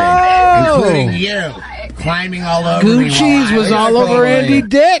sleeping, including you, climbing all over me. Gucci's was all over Andy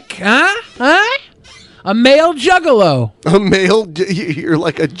Dick, huh? A male juggalo. A male? You're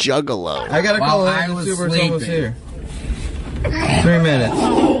like a juggalo. I gotta call in. Super's almost here. 3 minutes.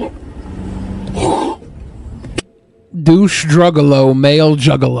 Douche druggalo, male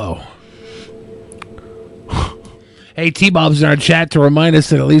juggalo. Hey, T-Bob's in our chat to remind us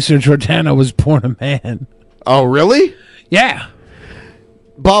that Elisa Jordana was born a man. Oh, really? Yeah.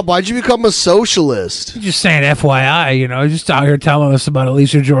 Bob, why'd you become a socialist? Just saying FYI, just out here telling us about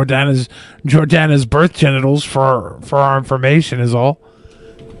Elisa Jordana's birth genitals for our information is all.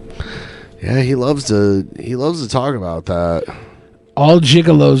 Yeah, he loves to talk about that. All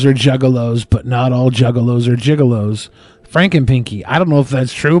gigolos are juggalos, but not all juggalos are gigolos. Frankenpinky. I don't know if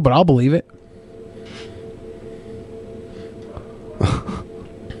that's true, but I'll believe it.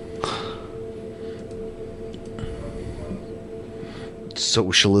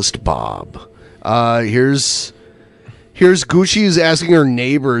 Socialist Bob. Here's Gucci's asking her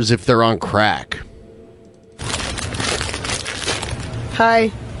neighbors if they're on crack.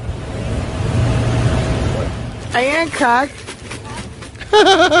 Hi. Are you on crack?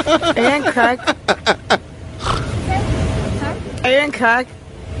 Are you on crack? Are you on crack?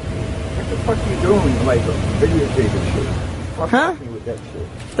 What the fuck are you doing? Like videotaping shit. Huh? With that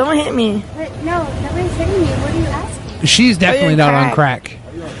shit. Don't hit me. No, nobody's hitting me. What are you asking? She's definitely not on crack.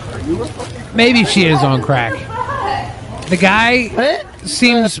 Maybe she is on crack. The guy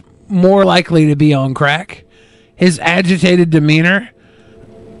seems more likely to be on crack. His agitated demeanor.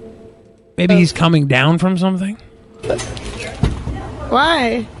 Maybe he's coming down from something.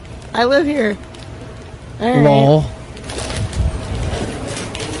 Why? I live here. All right. Lol.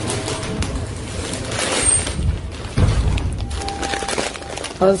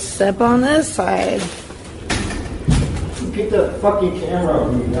 Let's step on this side. Get the fucking camera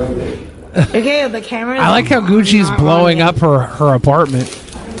on me, okay? Okay, the camera. I like how Gucci's blowing up her apartment.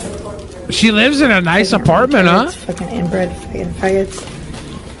 She lives in a nice apartment, huh? Fucking inbred fucking faggots.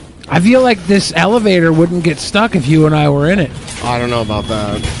 I feel like this elevator wouldn't get stuck if you and I were in it. I don't know about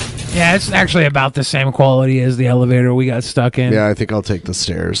that. Yeah, it's actually about the same quality as the elevator we got stuck in. Yeah, I think I'll take the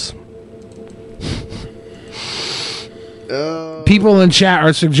stairs. People in chat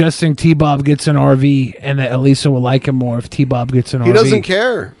are suggesting T-Bob gets an RV and that Elisa will like him more if T-Bob gets an RV. He doesn't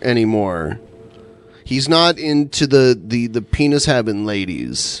care anymore. He's not into the penis having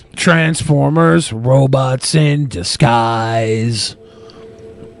ladies. Transformers, robots in disguise.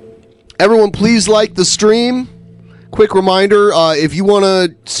 Everyone, please like the stream. Quick reminder, if you want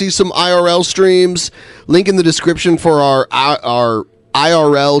to see some IRL streams, link in the description for our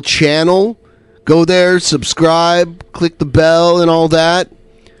IRL channel. Go there, subscribe, click the bell and all that.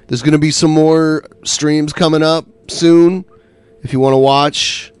 There's going to be some more streams coming up soon. If you want to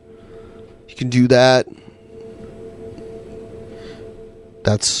watch, you can do that.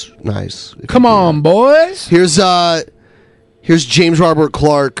 That's nice. Come on, boys. Here's James Robert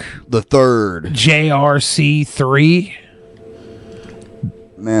Clark the third. JRC3.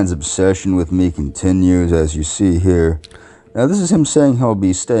 Man's obsession with me continues, as you see here. Now, this is him saying he'll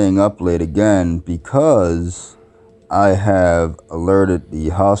be staying up late again because I have alerted the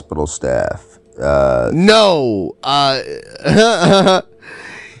hospital staff. No.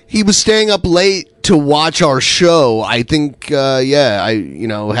 He was staying up late to watch our show. I think, Hatman...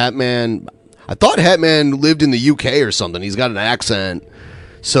 I thought Hatman lived in the UK or something. He's got an accent.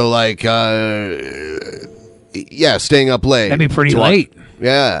 So, staying up late. That'd be pretty late.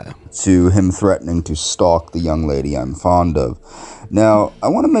 Yeah. To him threatening to stalk the young lady I'm fond of. Now, I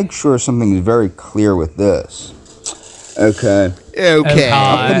want to make sure something is very clear with this. Okay.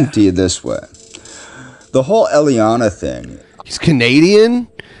 I'll put it to you this way. The whole Eliana thing. He's Canadian?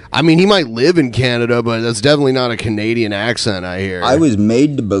 I mean, he might live in Canada, but that's definitely not a Canadian accent, I hear. I was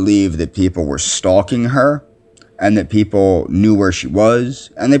made to believe that people were stalking her and that people knew where she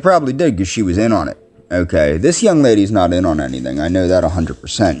was, and they probably did because she was in on it. Okay, this young lady's not in on anything. I know that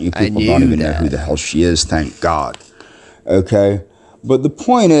 100%. You people don't even know who the hell she is, thank God. Okay, but the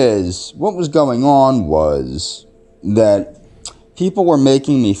point is, what was going on was that people were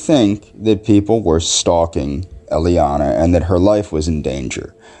making me think that people were stalking Eliana and that her life was in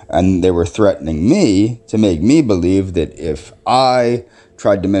danger. And they were threatening me to make me believe that if I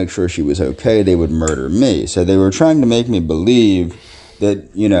tried to make sure she was okay, they would murder me. So they were trying to make me believe that,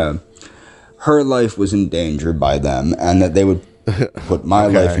 her life was in danger by them and that they would put my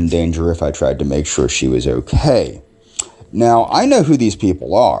life in danger if I tried to make sure she was okay. Now, I know who these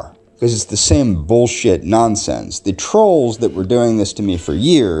people are because it's the same bullshit nonsense. The trolls that were doing this to me for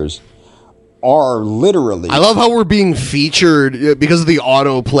years are literally... I love how we're being featured because of the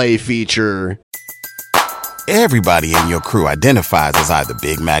autoplay feature. Everybody in your crew identifies as either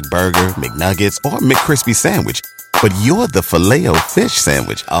Big Mac Burger, McNuggets, or McCrispy Sandwich. But you're the Filet-O-Fish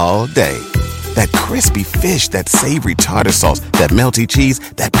Sandwich all day. That crispy fish, that savory tartar sauce, that melty cheese,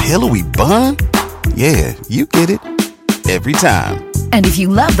 that pillowy bun. Yeah, you get it. Every time. And if you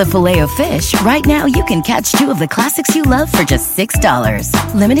love the Filet-O-Fish, right now you can catch two of the classics you love for just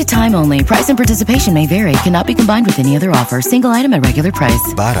 $6. Limited time only. Price and participation may vary. Cannot be combined with any other offer. Single item at regular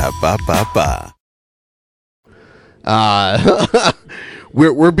price. Ba-da-ba-ba-ba.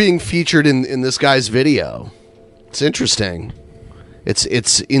 We're being featured in this guy's video. It's interesting. It's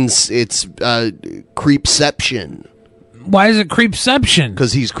creepception. Why is it creepception?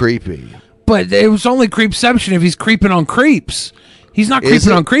 Because he's creepy. But it was only creepception if he's creeping on creeps. He's not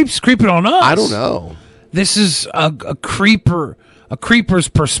creeping on creeps, he's creeping on us. I don't know. This is a creeper's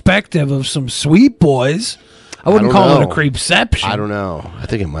perspective of some sweet boys. I wouldn't call it a creepception. I don't know. I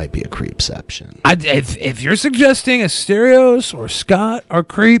think it might be a creepception. If you're suggesting Asterios or Scott are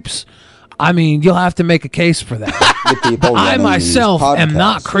creeps, I mean, you'll have to make a case for that. I myself am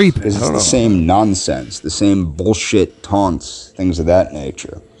not creepy. Because it's the same nonsense, the same bullshit taunts, things of that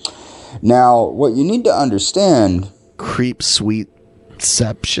nature. Now, what you need to understand... Creep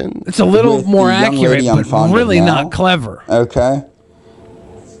sweetception? It's a little more accurate, but really not clever. Okay?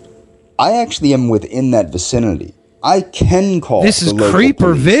 I actually am within that vicinity. I can call this the is local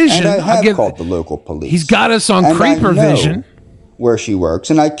creeper police, vision. and I have called the local police. He's got us on and creeper I know vision. Where she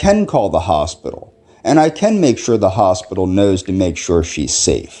works, and I can call the hospital, and I can make sure the hospital knows to make sure she's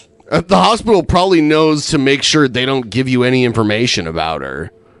safe. The hospital probably knows to make sure they don't give you any information about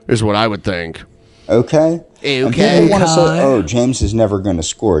her, is what I would think. Okay? And people want to say, oh, James is never going to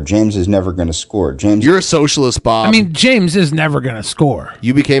score. James is never going to score. James. You're a socialist, Bob. I mean, James is never going to score.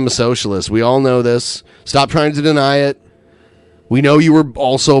 You became a socialist. We all know this. Stop trying to deny it. We know you were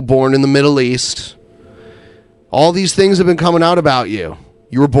also born in the Middle East. All these things have been coming out about you.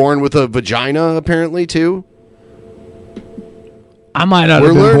 You were born with a vagina, apparently, too. I might not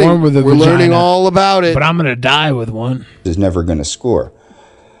have been born with a vagina. We're learning all about it. But I'm going to die with one. Is never going to score.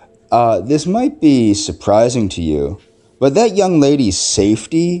 This might be surprising to you, but that young lady's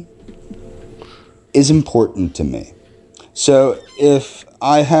safety is important to me. So if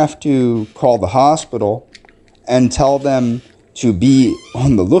I have to call the hospital and tell them to be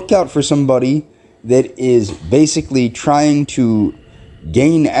on the lookout for somebody that is basically trying to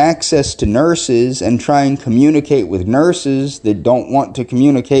gain access to nurses and try and communicate with nurses that don't want to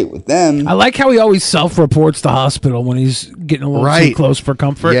communicate with them. I like how he always self-reports the hospital when he's getting a little too close for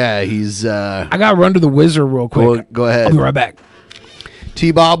comfort. Yeah, he's... I got to run to the wizard real quick. Well, go ahead. I'll be right back.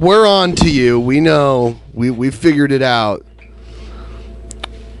 T-Bob, we're on to you. We know. We figured it out.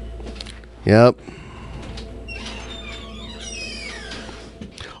 Yep.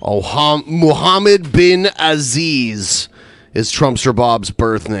 Oh, Mohammed bin Aziz is Trumpster Bob's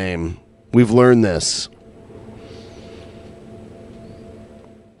birth name. We've learned this.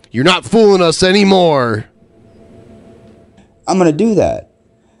 You're not fooling us anymore. I'm going to do that.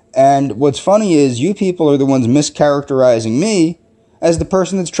 And what's funny is you people are the ones mischaracterizing me as the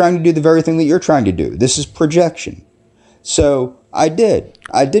person that's trying to do the very thing that you're trying to do. This is projection. So I did.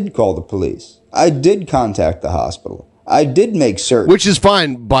 I did call the police. I did contact the hospital. I did make certain. Which is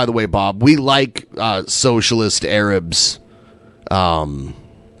fine, by the way, Bob. We like socialist Arabs.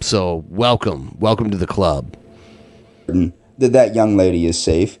 So welcome to the club. That young lady is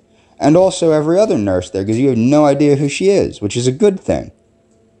safe, and also every other nurse there, because you have no idea who she is, which is a good thing.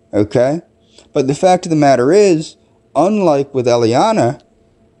 Okay? But the fact of the matter is, unlike with Eliana,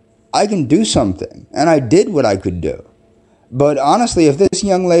 I can do something, and I did what I could do. But honestly, if this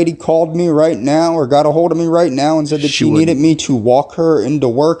young lady called me right now or got a hold of me right now and said that she needed me to walk her into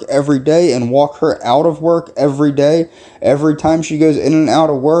work every day and walk her out of work every day, every time she goes in and out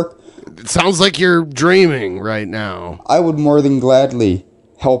of work. It sounds like you're dreaming right now. I would more than gladly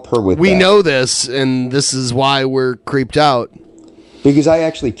help her with that. We know this, and this is why we're creeped out. Because I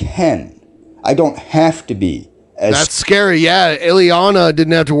actually can. I don't have to be. That's scary, yeah. Ileana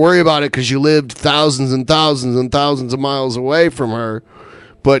didn't have to worry about it because you lived thousands and thousands and thousands of miles away from her.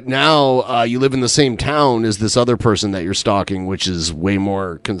 But now you live in the same town as this other person that you're stalking, which is way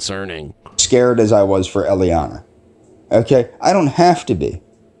more concerning. Scared as I was for Eliana. Okay? I don't have to be.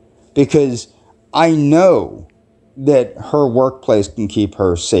 Because I know that her workplace can keep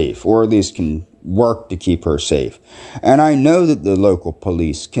her safe, or at least can work to keep her safe. And I know that the local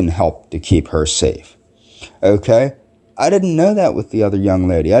police can help to keep her safe. Okay? I didn't know that with the other young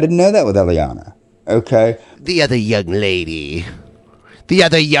lady. I didn't know that with Eliana. Okay? The other young lady.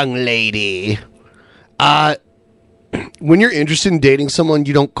 When you're interested in dating someone,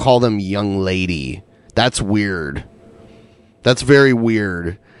 you don't call them young lady. That's weird. That's very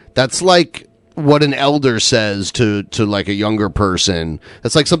weird. That's like what an elder says to like a younger person.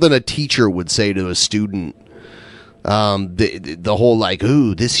 That's like something a teacher would say to a student. The whole like,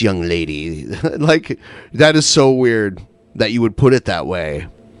 ooh, this young lady. Like, that is so weird that you would put it that way.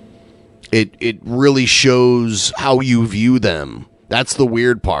 It really shows how you view them. That's the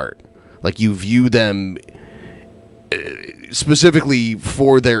weird part. Like, you view them specifically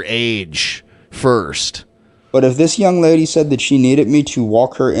for their age first. But if this young lady said that she needed me to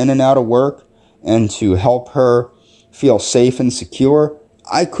walk her in and out of work and to help her feel safe and secure,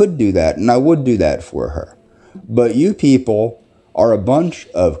 I could do that, and I would do that for her. But you people are a bunch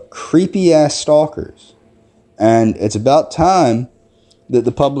of creepy-ass stalkers. And it's about time that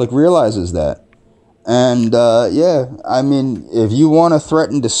the public realizes that. And, yeah, I mean, if you want to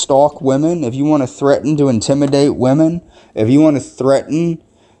threaten to stalk women, if you want to threaten to intimidate women, if you want to threaten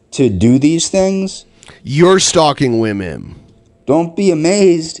to do these things... You're stalking women. Don't be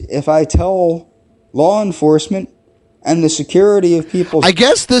amazed if I tell law enforcement and the security of people... I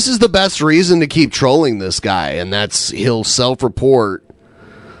guess this is the best reason to keep trolling this guy, and that's he'll self-report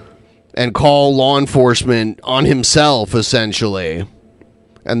and call law enforcement on himself, essentially.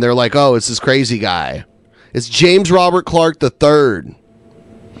 And they're like, oh, it's this crazy guy. It's James Robert Clark III.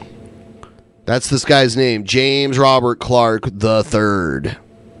 That's this guy's name, James Robert Clark III.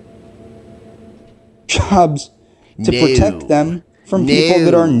 Jobs to protect them from people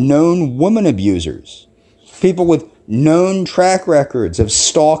that are known woman abusers. People with known track records of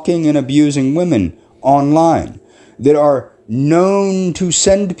stalking and abusing women online. That are known to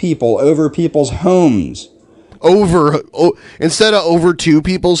send people over people's homes. Instead of over to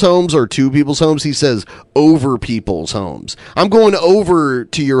people's homes or to people's homes, he says over people's homes. I'm going over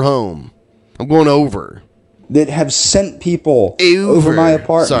to your home. I'm going over. That have sent people over my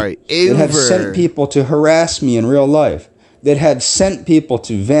apartment. Sorry, that have sent people to harass me in real life. That have sent people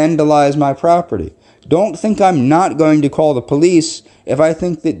to vandalize my property. Don't think I'm not going to call the police if I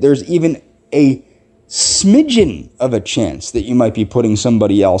think that there's even a smidgen of a chance that you might be putting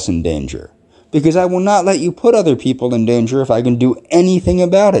somebody else in danger. Because I will not let you put other people in danger if I can do anything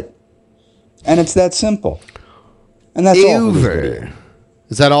about it. And it's that simple. And that's all.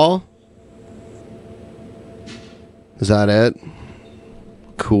 Is that all? Is that it?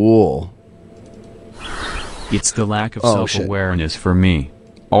 Cool. It's the lack of self-awareness for me.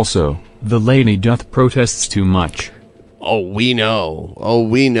 Also, the lady doth protests too much. Oh, we know. Oh,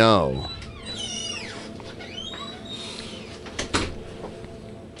 we know.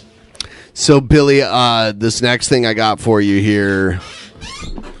 So, Billy, this next thing I got for you here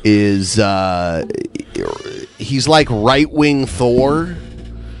is he's like right-wing Thor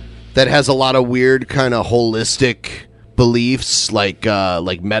that has a lot of weird kind of holistic beliefs, like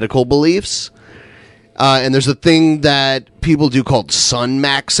medical beliefs. And there's a thing that people do called sun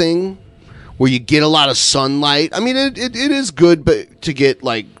maxing, where you get a lot of sunlight. I mean, it is good, but to get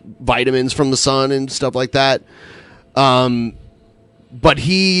like vitamins from the sun and stuff like that. But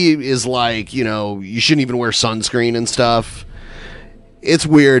he is like, you shouldn't even wear sunscreen and stuff. It's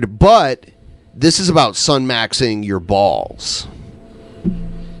weird, but this is about sun maxing your balls.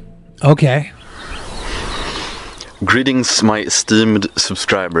 Okay. Greetings, my esteemed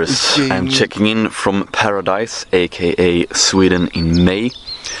subscribers. I'm checking in from Paradise, aka Sweden, in May.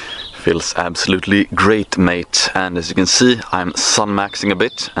 Feels absolutely great, mate. And as you can see, I'm sun-maxing a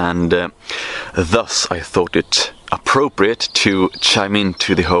bit, and thus I thought it appropriate to chime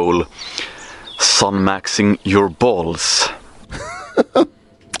into the whole sun-maxing your balls.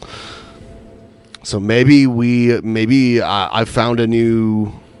 So maybe I found a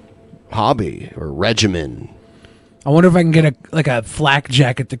new hobby or regimen. I wonder if I can get a flak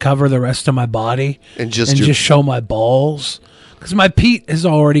jacket to cover the rest of my body and just show my balls, because my peat has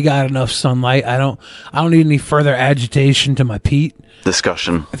already got enough sunlight. I don't need any further agitation to my peat.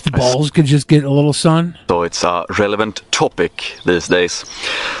 Discussion. If the balls could just get a little sun. So it's a relevant topic these days.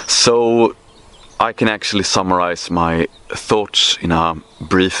 So I can actually summarize my thoughts in a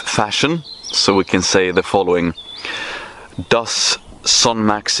brief fashion. So we can say the following. Does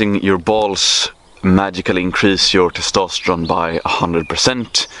sun-maxing your balls magically increase your testosterone by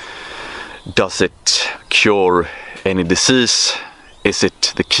 100%? Does it cure any disease? Is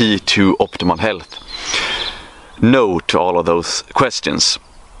it the key to optimal health? No to all of those questions.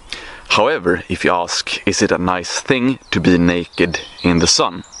 However, if you ask, is it a nice thing to be naked in the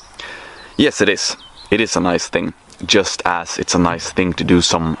sun? Yes, it is. It is a nice thing, just as it's a nice thing to do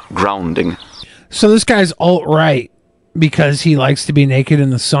some grounding. So this guy's alt-right because he likes to be naked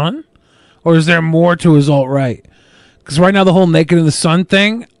in the sun? Or is there more to his alt-right? Because right now the whole naked in the sun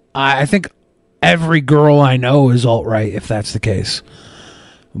thing, I think every girl I know is alt-right, if that's the case.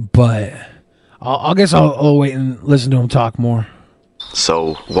 But I guess I'll wait and listen to him talk more.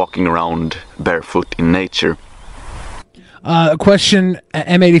 So, walking around barefoot in nature. Question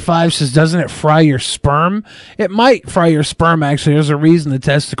M85 says, doesn't it fry your sperm? It might fry your sperm, actually. There's a reason the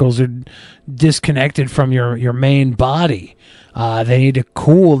testicles are disconnected from your main body. They need to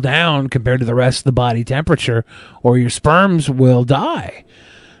cool down compared to the rest of the body temperature, or your sperms will die.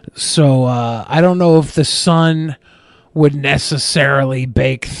 So I don't know if the sun would necessarily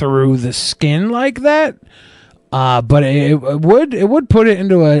bake through the skin like that, but it would put it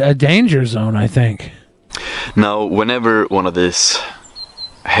into a danger zone, I think. Now, whenever one of these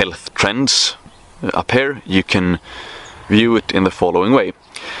health trends appear, you can view it in the following way.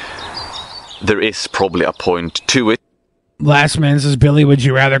 There is probably a point to it. Last man says, Billy, would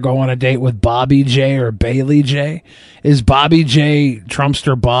you rather go on a date with Bobby J or Bailey J? Is Bobby J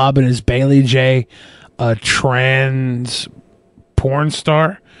Trumpster Bob, and is Bailey J a trans porn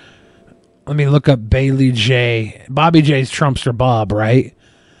star? Let me look up Bailey J. Bobby J's Trumpster Bob, right?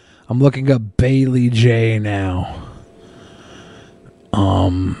 I'm looking up Bailey J now.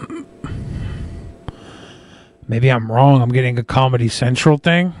 Maybe I'm wrong. I'm getting a Comedy Central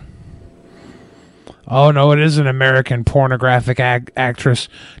thing. Oh, no, it is an American pornographic actress.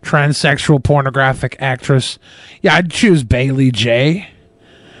 Transsexual pornographic actress. Yeah, I'd choose Bailey J.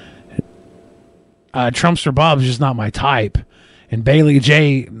 Trumpster Bob's just not my type. And Bailey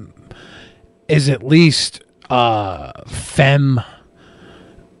J is at least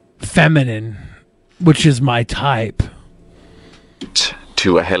feminine, which is my type.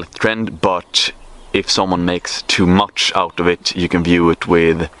 to a health trend, but if someone makes too much out of it, you can view it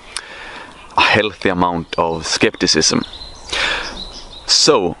with a healthy amount of skepticism.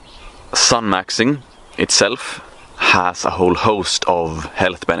 So, sun maxing itself has a whole host of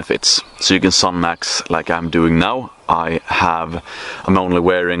health benefits. So you can sun max like I'm doing now. I'm only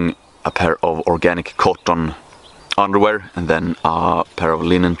wearing a pair of organic cotton underwear and then a pair of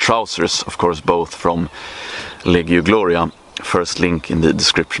linen trousers, of course both from Legio Gloria. First link in the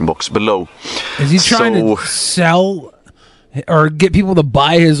description box below. Is he trying to sell or get people to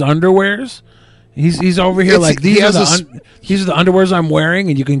buy his underwears? He's over here like these are the underwears I'm wearing,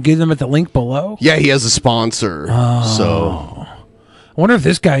 and you can get them at the link below. Yeah, he has a sponsor. So I wonder if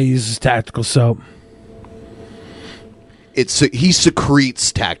this guy uses tactical soap. He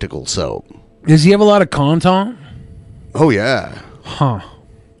secretes tactical soap. Does he have a lot of content? Oh yeah. Huh.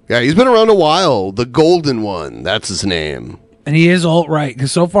 Yeah, he's been around a while. The Golden One, that's his name. And he is alt-right,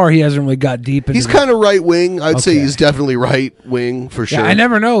 because so far he hasn't really got deep into He's kind of right-wing. I'd say he's definitely right-wing for sure. Yeah, I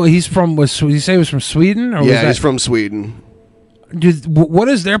never know. He's from, you say he was from Sweden? Or yeah, he's from Sweden. Dude, what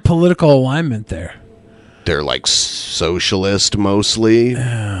is their political alignment there? They're like socialist mostly.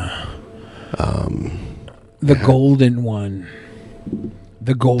 The Golden One.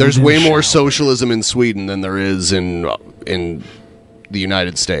 The Golden There's way more Shower. socialism in Sweden than there is in the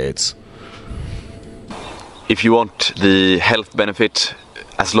United States. If you want the health benefit,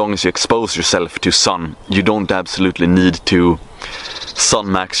 as long as you expose yourself to sun, you don't absolutely need to sun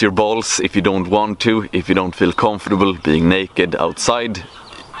max your balls if you don't want to. If you don't feel comfortable being naked outside,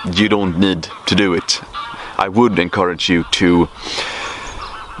 you don't need to do it. I would encourage you to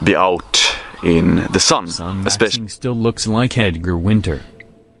be out in the sun, especially. Still looks like Edgar Winter.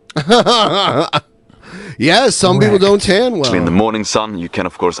 Yeah, some people don't tan well. In the morning sun, you can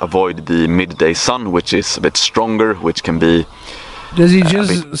of course avoid the midday sun, which is a bit stronger, which can be... Does he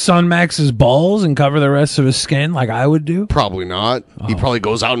just sun max his balls and cover the rest of his skin like I would do? Probably not. He probably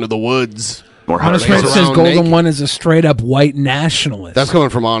goes out into the woods. Honest Red says Golden One is a straight up white nationalist. That's coming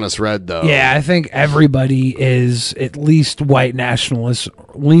from Honest Red, though. Yeah, I think everybody is at least white nationalist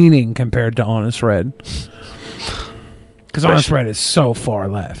leaning compared to Honest Red. Because Honest Red is so far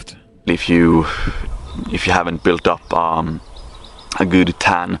left. If you haven't built up a good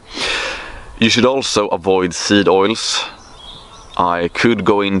tan, you should also avoid seed oils. I could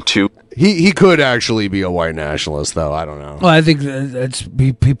go into... He could actually be a white nationalist, though. I don't know. Well, I think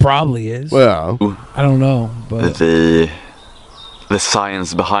he probably is. Well, I don't know, but the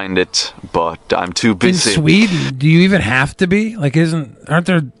science behind it, but I'm too busy. In Sweden, do you even have to be? Like, aren't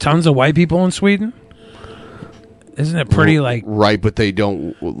there tons of white people in Sweden? Isn't it pretty right? But they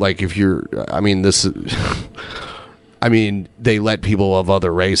don't like if you're. I mean, this is. I mean, they let people of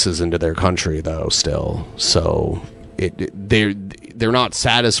other races into their country, though. Still, so they're not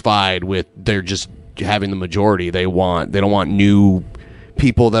satisfied with they're just having the majority. They don't want new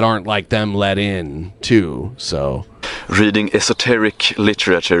people that aren't like them let in too. So reading esoteric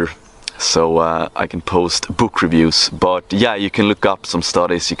literature. So I can post book reviews, but yeah, you can look up some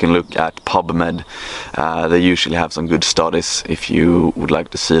studies. You can look at PubMed. They usually have some good studies if you would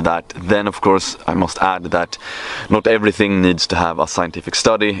like to see that. Then, of course, I must add that not everything needs to have a scientific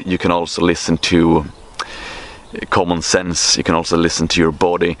study. You can also listen to common sense. You can also listen to your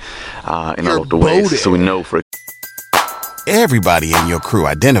body in a lot of ways. So we know for Everybody in your crew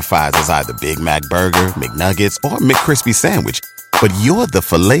identifies as either Big Mac Burger, McNuggets, or McCrispy Sandwich. But you're the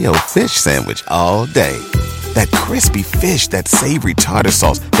Filet-O-Fish Sandwich all day. That crispy fish, that savory tartar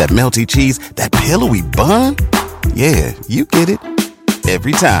sauce, that melty cheese, that pillowy bun. Yeah, you get it.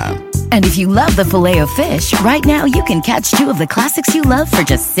 Every time. And if you love the Filet-O-Fish, right now you can catch two of the classics you love for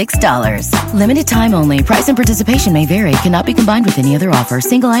just $6. Limited time only. Price and participation may vary. Cannot be combined with any other offer.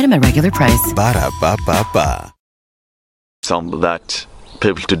 Single item at regular price. Ba-da-ba-ba-ba. Example that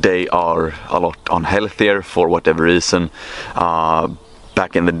people today are a lot unhealthier for whatever reason.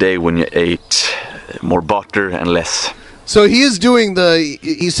 Back in the day when you ate more butter and less. So he's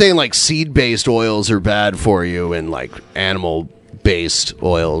saying like seed-based oils are bad for you and like animal-based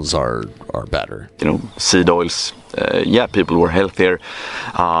oils are better. You know, seed oils, yeah, people were healthier.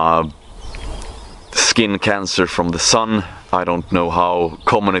 Skin cancer from the sun. I don't know how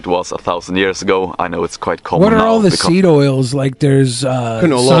common it was 1,000 years ago. I know it's quite common. What are now all the seed oils? Like there's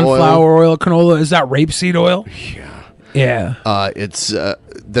sunflower oil, canola. Is that rapeseed oil? Yeah. It's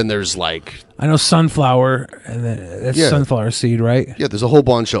then there's like I know sunflower, and that's sunflower seed, right? Yeah, there's a whole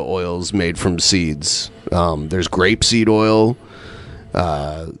bunch of oils made from seeds. There's grapeseed oil.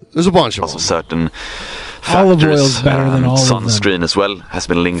 There's a bunch of them. Certain olive oil is better than all of them. Sunscreen as well has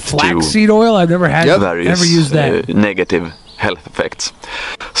been linked to flaxseed oil. I've never had. various never used that. Negative health effects.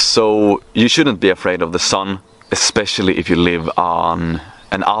 So you shouldn't be afraid of the sun, especially if you live on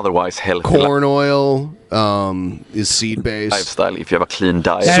an otherwise healthy corn oil is seed-based lifestyle. If you have a clean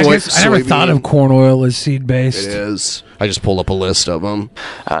diet, Yeah, I never thought of corn oil as seed-based. It is. I just pulled up a list of them.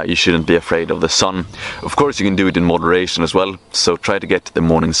 You shouldn't be afraid of the sun. Of course, you can do it in moderation as well. So try to get the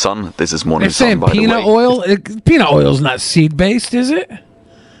morning sun. This is morning They're sun, saying by the way. peanut oil. Peanut oil is not seed-based, is it?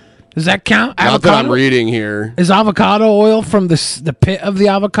 Does that count? Not that I'm reading here. Is avocado oil from the pit of the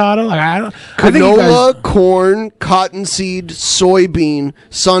avocado? Like I think you Canola, guys- corn, cottonseed, soybean,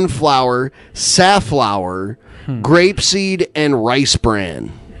 sunflower, safflower, grapeseed, and rice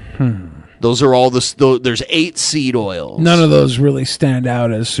bran. Those are all there's 8 seed oils. None of those really stand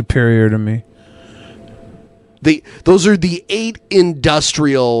out as superior to me. Those are the 8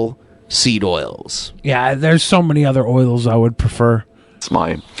 industrial seed oils. Yeah, there's so many other oils I would prefer. It's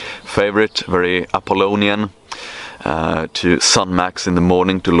my favorite, very Apollonian, to sun max in the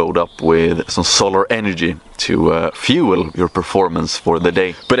morning to load up with some solar energy to fuel your performance for the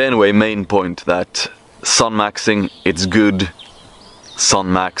day. But anyway, main point that sun maxing, it's good. Sun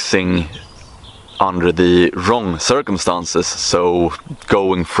maxing under the wrong circumstances, so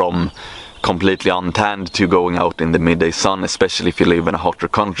going from completely untanned to going out in the midday sun, especially if you live in a hotter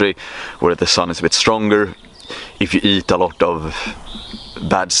country where the sun is a bit stronger. If you eat a lot of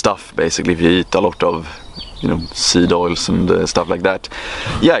bad stuff, basically, if you eat a lot of, seed oils and stuff like that,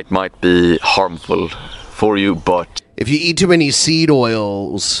 yeah, it might be harmful for you, but if you eat too many seed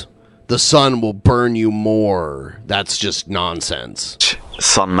oils, the sun will burn you more. That's just nonsense.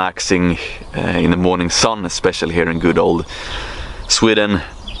 Sun maxing in the morning sun, especially here in good old Sweden,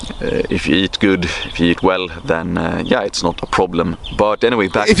 if you eat good, if you eat well, then yeah, it's not a problem. But anyway,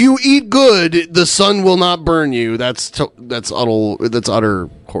 back. If you eat good, the sun will not burn you. That's utter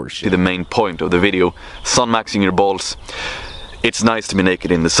horseshit. To the main point of the video, sun maxing your balls. It's nice to be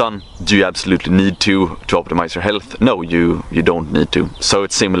naked in the sun. Do you absolutely need to optimize your health? No, you don't need to. So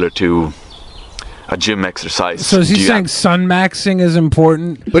it's similar to a gym exercise. So is he saying sun maxing is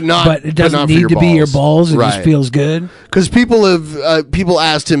important, but it doesn't need to be your balls? It just feels good. Because people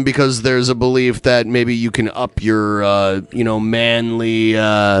asked him because there's a belief that maybe you can up your manly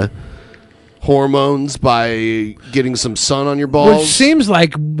hormones by getting some sun on your balls. Which seems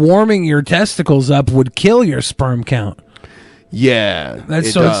like warming your testicles up would kill your sperm count. Yeah, It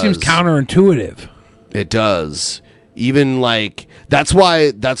seems counterintuitive. It does. Even like that's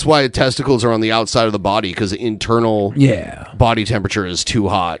why testicles are on the outside of the body, because internal body temperature is too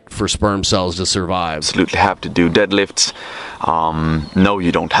hot for sperm cells to survive. Absolutely have to do deadlifts. No,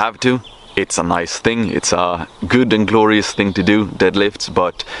 you don't have to. It's a nice thing. It's a good and glorious thing to do, deadlifts.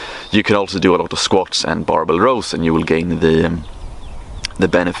 But you can also do a lot of squats and barbell rows, and you will gain the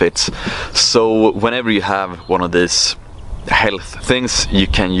benefits. So whenever you have one of these health things, you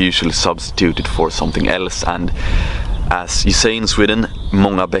can usually substitute it for something else. And as you say in Sweden,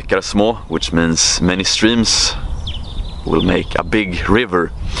 många bäckar små, which means many streams will make a big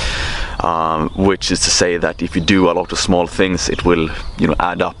river, which is to say that if you do a lot of small things, it will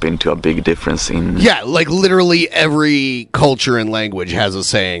add up into a big difference in... Yeah, like literally every culture and language has a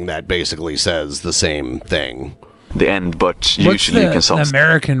saying that basically says the same thing. The end, but What's usually you can the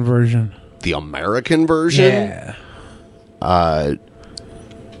American version? The American version? Yeah. I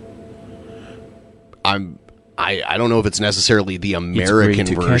don't know if it's necessarily the American it's great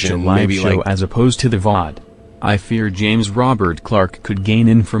to version. Catch a live Maybe show like as opposed to the VOD. I fear James Robert Clark could gain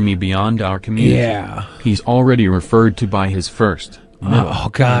infamy beyond our community. Yeah. He's already referred to by his first, middle, Oh,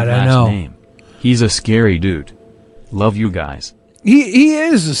 God, and I last know. name. He's a scary dude. Love you guys. He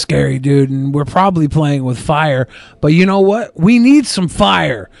is a scary dude, and we're probably playing with fire. But you know what? We need some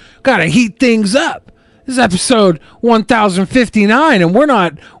fire. Gotta heat things up. This is episode 1059, and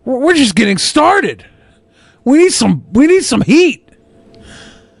we're just getting started. We need some heat.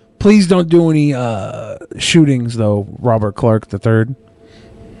 Please don't do any shootings, though, Robert Clark III.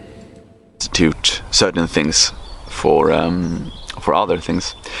 Substitute certain things for other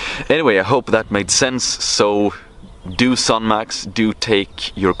things. Anyway, I hope that made sense. So do Sunmax, do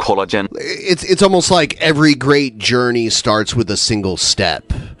take your collagen. it's almost like every great journey starts with a single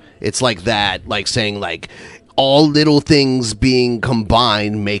step. It's like that, like saying like all little things being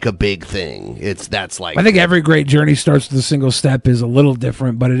combined make a big thing. That's like I think every great journey starts with a single step is a little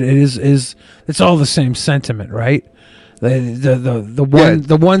different, but it's all the same sentiment, right?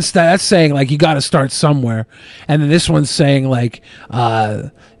 The one step that's saying like you got to start somewhere, and then this one's saying like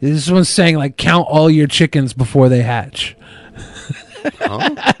count all your chickens before they hatch.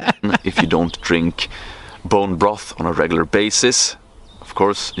 If you don't drink bone broth on a regular basis, of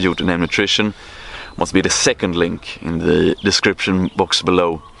course, Jotunheim Nutrition must be the second link in the description box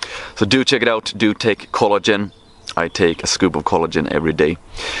below. So do check it out. Do take collagen. I take a scoop of collagen every day.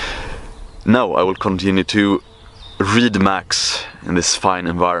 Now I will continue to read Max in this fine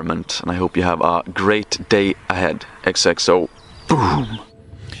environment, and I hope you have a great day ahead. XXO. Boom.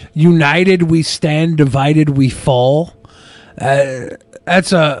 United we stand, divided we fall.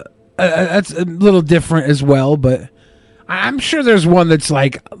 That's a little different as well, but I'm sure there's one that's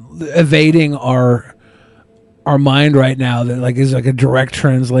like evading our mind right now that like is like a direct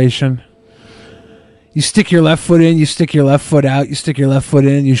translation. You stick your left foot in, you stick your left foot out, you stick your left foot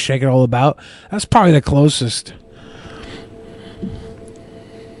in, you shake it all about. That's probably the closest.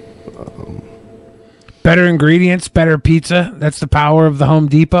 Better ingredients, better pizza. That's the power of the Home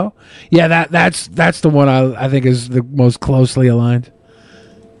Depot. Yeah, that's the one I think is the most closely aligned.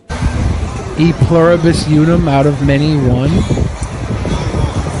 E pluribus unum, out of many, one.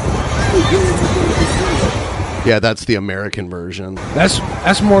 Yeah, that's the American version.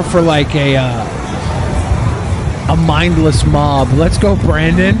 That's more for like a mindless mob. Let's go,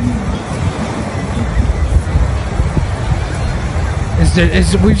 Brandon.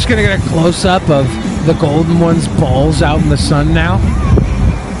 Is we just gonna get a close up of the golden one's balls out in the sun now?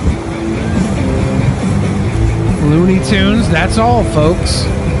 Looney Tunes, that's all, folks.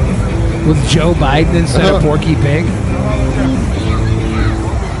 With Joe Biden instead of Porky Pig.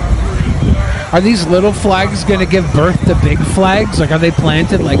 Are these little flags gonna give birth to big flags? Like, are they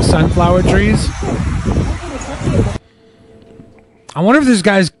planted like sunflower trees? I wonder if this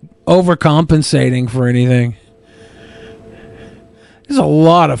guy's overcompensating for anything. There's a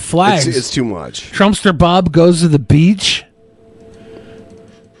lot of flags. It's too much. Trumpster Bob goes to the beach.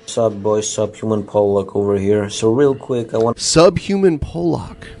 Sub boy, Subhuman Pollock over here. So real quick, I want Subhuman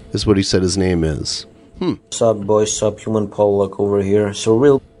Pollock is what he said his name is. Sub boy, Subhuman Pollock over here. So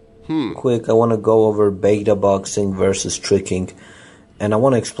real quick, I want to go over beta boxing versus tricking. And I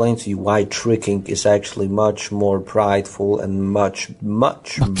want to explain to you why tricking is actually much more prideful and much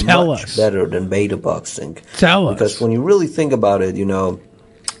better than beta boxing. Tell us. Because when you really think about it, you know,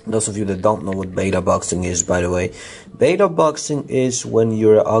 those of you that don't know what beta boxing is, by the way, beta boxing is when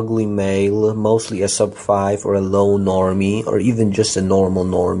you're an ugly male, mostly a sub 5 or a low normie, or even just a normal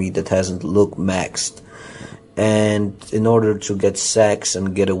normie that hasn't look maxed. And in order to get sex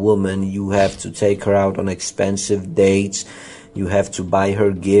and get a woman, you have to take her out on expensive dates. You have to buy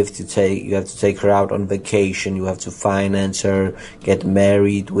her gift. You have to take her out on vacation. You have to finance her, get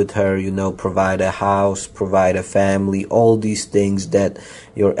married with her. You know, provide a house, provide a family. All these things that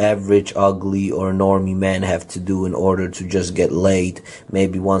your average ugly or normie man have to do in order to just get laid,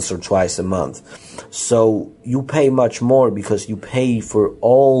 maybe once or twice a month. So you pay much more because you pay for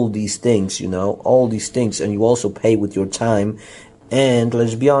all these things. You know, all these things, and you also pay with your time. And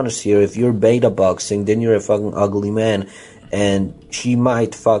let's be honest here: if you're beta boxing, then you're a fucking ugly man. And she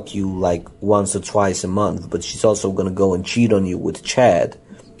might fuck you like once or twice a month, but she's also gonna go and cheat on you with Chad,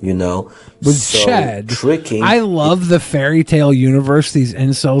 you know. With so Chad, tricking. I love the fairy tale universe these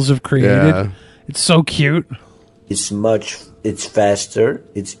incels have created. Yeah. It's so cute. It's faster,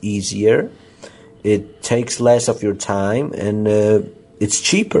 it's easier, it takes less of your time, and it's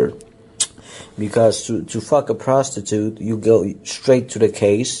cheaper. Because to fuck a prostitute, you go straight to the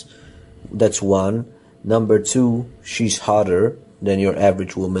case. That's one. Number 2, she's hotter than your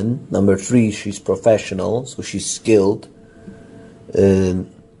average woman. Number 3, she's professional, so she's skilled.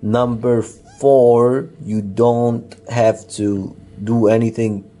 Number 4, you don't have to do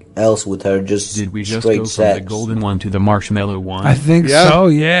anything else with her. Did we just straight go sex. from the golden one to the marshmallow one? I think so,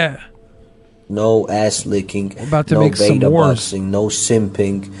 yeah. No ass licking, about to no make some beta wars. boxing, no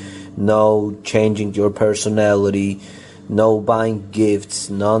simping, no changing your personality, no buying gifts,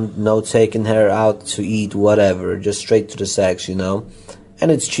 no taking her out to eat, whatever. Just straight to the sex, you know.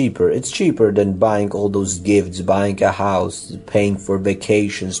 And it's cheaper. It's cheaper than buying all those gifts, buying a house, paying for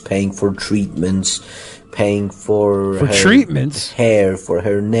vacations, paying for treatments, paying for her treatments, hair, for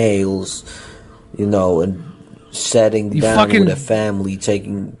her nails, you know, and setting You down fucking- with a family,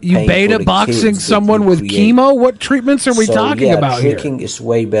 taking You paying beta for the boxing kids that someone you with create. chemo? What treatments are we So, talking yeah, about here? tricking is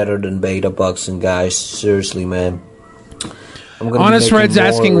way better than beta boxing, guys. Seriously, man. I'm gonna be Honest making Red's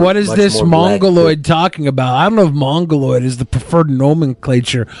asking, more- what is much this more black Mongoloid talking about? I don't know if Mongoloid is the preferred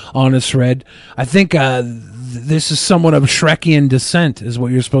nomenclature, Honest Red. I think this is someone of Shrekian descent, is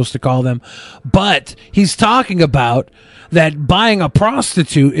what you're supposed to call them. But he's talking about that buying a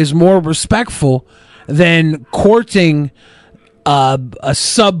prostitute is more respectful than courting a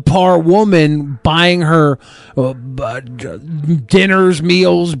subpar woman, buying her dinners,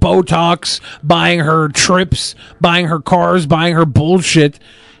 meals, Botox, buying her trips, buying her cars, buying her bullshit.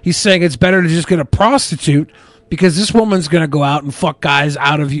 He's saying it's better to just get a prostitute because this woman's going to go out and fuck guys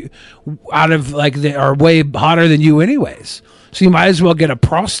out of like they are way hotter than you anyways. So you might as well get a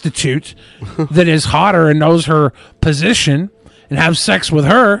prostitute that is hotter and knows her position and have sex with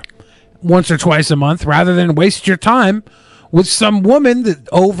her once or twice a month rather than waste your time with some woman that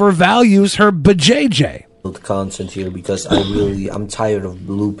overvalues her bajayjay. Content here because I'm tired of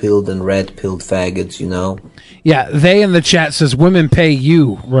blue pilled and red pilled faggots, you know. Yeah, they in the chat says women pay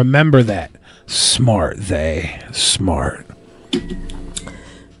you. Remember that. Smart, they smart.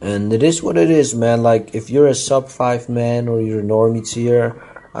 And it is what it is, man. Like if you're a sub 5 man or you're a normie tier,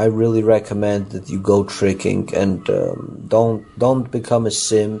 I really recommend that you go tricking and don't become a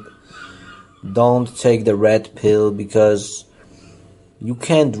simp. Don't take the red pill because you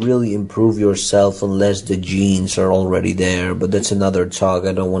can't really improve yourself unless the genes are already there, but that's another talk.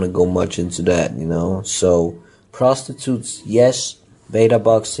 I don't want to go much into that, you know. So prostitutes, yes. Beta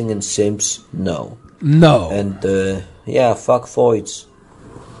boxing and simps, no. No. And yeah, fuck voids.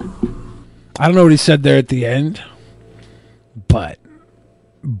 I don't know what he said there at the end, but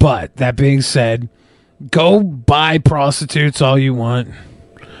that being said, go buy prostitutes all you want.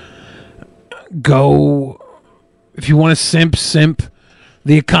 Go if you want to simp.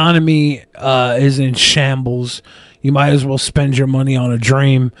 The economy is in shambles. You might as well spend your money on a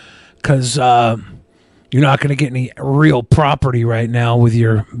dream because you're not going to get any real property right now with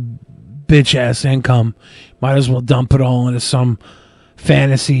your bitch-ass income. Might as well dump it all into some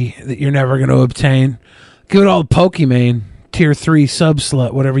fantasy that you're never going to obtain. Give it all to Pokimane, tier 3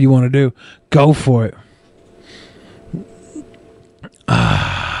 sub-slut, whatever you want to do. Go for it.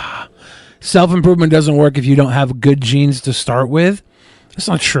 Self-improvement doesn't work if you don't have good genes to start with. That's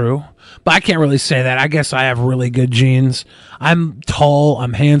not true. But I can't really say that. I guess I have really good genes. I'm tall.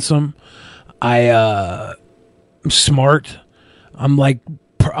 I'm handsome. I'm smart. I'm like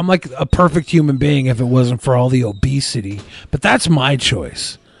a perfect human being if it wasn't for all the obesity. But that's my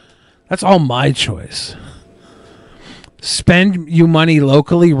choice. That's all my choice. Spend you money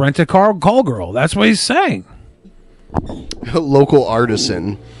locally, rent a car, call girl. That's what he's saying. Local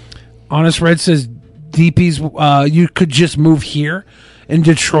artisan. Honest Red says DP's you could just move here in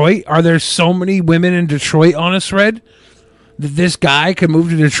Detroit. Are there so many women in Detroit, Honest Red, that this guy could move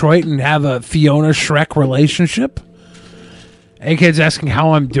to Detroit and have a Fiona Shrek relationship? A-Kid's asking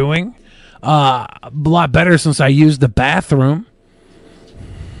how I'm doing. A lot better since I used the bathroom.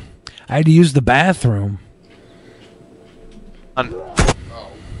 I had to use the bathroom. Oh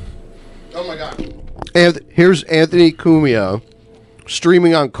my god. And here's Anthony Cumia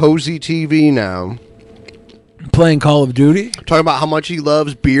streaming on Cozy TV now. Playing Call of Duty? Talking about how much he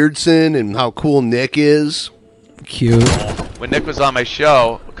loves Beardson and how cool Nick is. Cute. When Nick was on my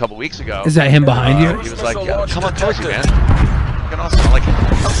show a couple weeks ago. Is that him behind you? He was like, yeah, come on, Cozy, man. Fucking awesome. I'm like,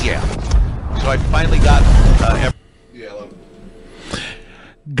 hell yeah. So I finally got...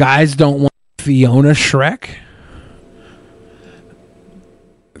 Guys don't want Fiona Shrek?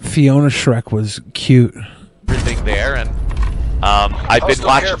 Fiona Shrek was cute. Everything there, and I've been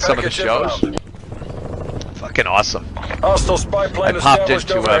watching some of the shows. Fucking awesome. I popped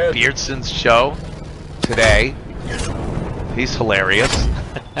into Beardson's show today. He's hilarious.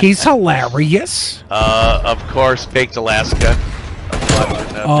 He's hilarious. Of course, Baked Alaska.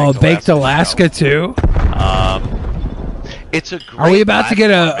 Baked Alaska too. It's a great. Are we about to get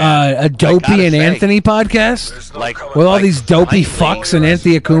a Dopey and Anthony podcast? With all these dopey fucks and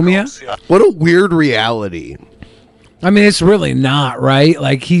Anthony Acumia? What a weird reality. I mean, it's really not, right?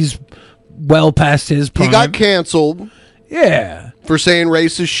 Like, he's well past his prime. He got canceled. Yeah. For saying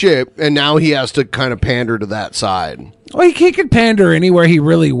racist shit, and now he has to kind of pander to that side. Well, he could pander anywhere he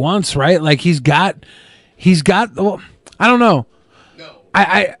really wants, right? Like, he's got, well, I don't know. No.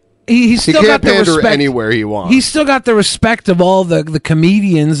 He's still got the respect anywhere he wants. He's still got the respect of all the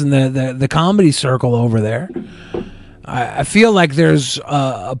comedians and the comedy circle over there. I feel like there's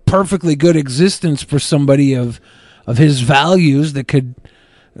a perfectly good existence for somebody of his values that could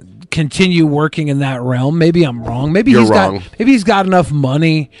continue working in that realm. Maybe I'm wrong. Maybe You're wrong. Maybe he's got enough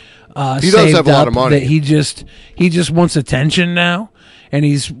money. He does have a lot of money. That he just wants attention now, and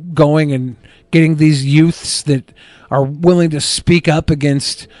he's going and getting these youths that are willing to speak up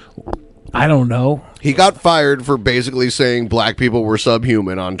against, I don't know. He got fired for basically saying black people were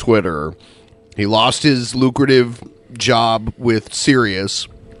subhuman on Twitter. He lost his lucrative job with Sirius.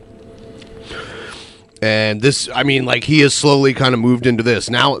 And this, I mean, like, he has slowly kind of moved into this.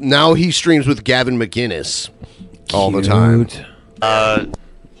 Now he streams with Gavin McInnes all the time.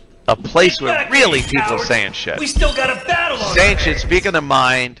 A place where really people are saying shit. We still got a battle on saying shit, speaking their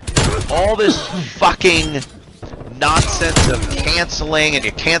mind. All this fucking nonsense of canceling and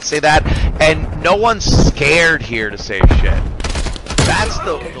you can't say that, and no one's scared here to say shit. That's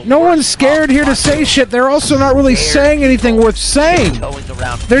the No one's scared here to say shit. They're also not really saying anything worth saying.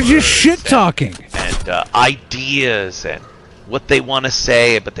 They're just shit talking. And ideas and what they want to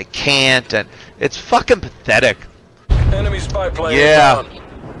say, but they can't, and it's fucking pathetic. Enemy spy plane. Yeah.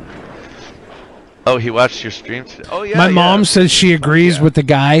 Oh, he watched your stream today? Oh, yeah. My mom says she agrees with the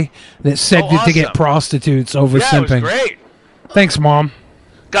guy that said to get prostitutes over simping. It was great. Thanks, Mom.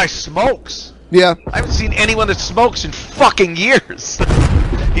 Guy smokes. Yeah. I haven't seen anyone that smokes in fucking years.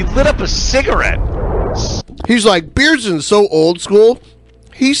 He lit up a cigarette. He's like, Beardson's so old school,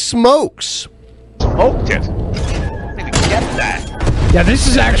 he smokes. Smoked it. I didn't even get that. Yeah, this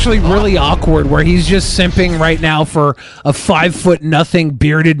is actually really awkward where he's just simping right now for a 5'0"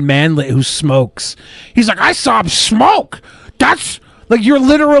 bearded manlet who smokes. He's like, I saw him smoke. That's like you're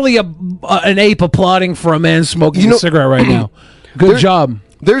literally an ape applauding for a man smoking a cigarette right now. Good job.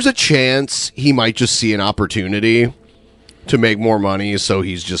 There's a chance he might just see an opportunity to make more money, so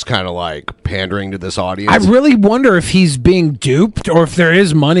he's just kind of like pandering to this audience. I really wonder if he's being duped or if there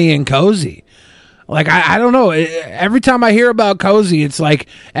is money in Cozy. Like, I don't know. Every time I hear about Cozy, it's like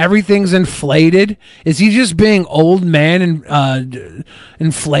everything's inflated. Is he just being old man and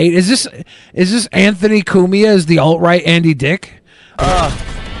inflate? Is this Anthony Cumia as the alt-right Andy Dick?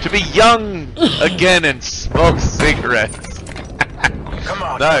 To be young again and smoke cigarettes. Come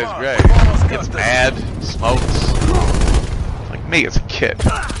on. That is great. Gets mad, smokes. Like me as a kid.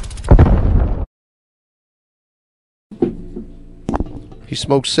 He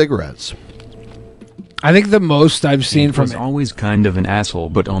smokes cigarettes. I think the most I've seen from was always kind of an asshole,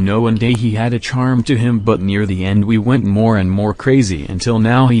 but I'll know one day he had a charm to him, but near the end we went more and more crazy until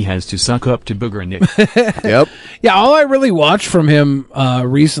now he has to suck up to Booger Nick. Yep. Yeah, all I really watched from him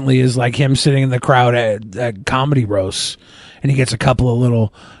recently is like him sitting in the crowd at comedy roasts, and he gets a couple of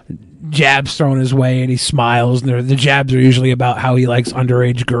little jabs thrown his way, and he smiles, and the jabs are usually about how he likes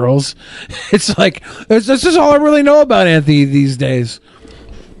underage girls. It's like, that's just all I really know about Anthony these days.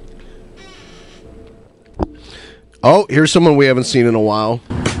 Oh, here's someone we haven't seen in a while.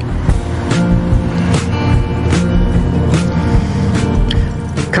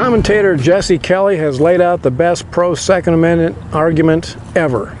 Commentator Jesse Kelly has laid out the best pro-Second Amendment argument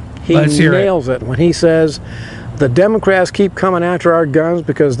ever. He nails it when he says, the Democrats keep coming after our guns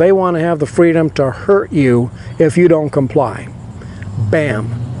because they want to have the freedom to hurt you if you don't comply. Bam.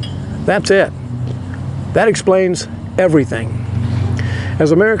 That's it. That explains everything.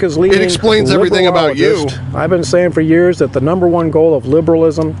 As America's leading it explains everything about you. I've been saying for years that the #1 goal of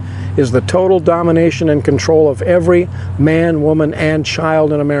liberalism is the total domination and control of every man, woman, and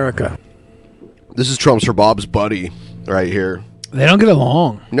child in America. This is Trump's for Bob's buddy right here. They don't get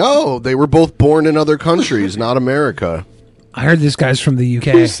along. No, they were both born in other countries, not America. I heard this guy's from the UK.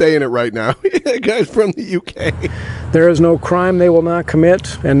 Who's saying it right now? That guy's from the UK. There is no crime they will not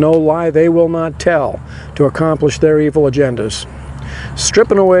commit and no lie they will not tell to accomplish their evil agendas.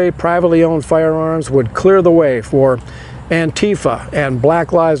 Stripping away privately owned firearms would clear the way for Antifa and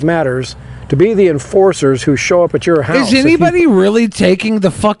Black Lives Matters to be the enforcers who show up at your house. Is anybody really taking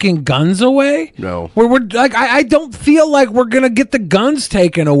the fucking guns away? No. We're like, I don't feel like we're gonna get the guns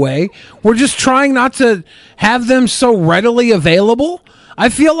taken away. We're just trying not to have them so readily available. I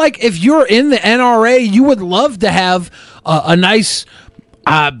feel like if you're in the NRA, you would love to have a nice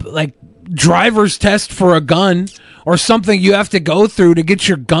like driver's test for a gun or something you have to go through to get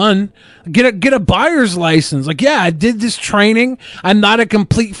your gun. Get a buyer's license. Like, yeah, I did this training. I'm not a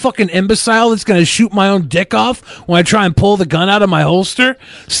complete fucking imbecile that's going to shoot my own dick off when I try and pull the gun out of my holster.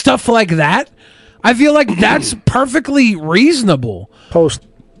 Stuff like that. I feel like that's perfectly reasonable. Post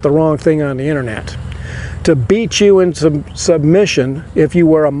the wrong thing on the internet. To beat you into submission if you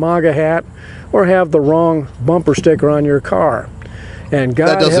wear a MAGA hat or have the wrong bumper sticker on your car. And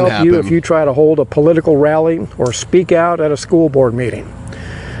God help you if you try to hold a political rally or speak out at a school board meeting.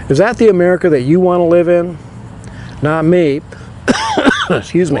 Is that the America that you want to live in? Not me.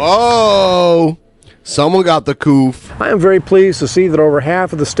 Excuse me. Whoa! Someone got the coof. I am very pleased to see that over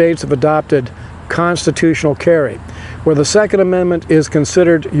half of the states have adopted constitutional carry, where the Second Amendment is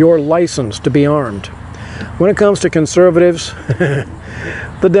considered your license to be armed. When it comes to conservatives,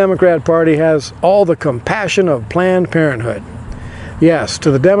 the Democrat Party has all the compassion of Planned Parenthood. Yes, to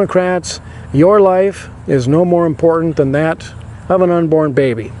the Democrats, your life is no more important than that of an unborn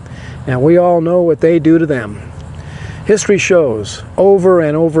baby, and we all know what they do to them. History shows over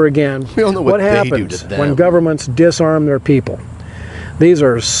and over again what happens when governments disarm their people. These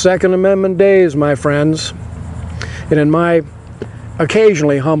are Second Amendment days, my friends, and in my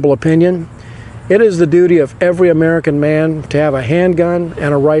occasionally humble opinion, It is the duty of every American man to have a handgun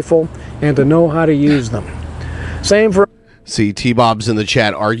and a rifle and to know how to use them. Same for... See, T-Bob's in the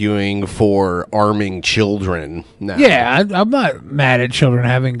chat arguing for arming children now. Yeah, I'm not mad at children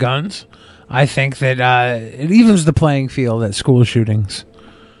having guns. I think that it evens the playing field at school shootings.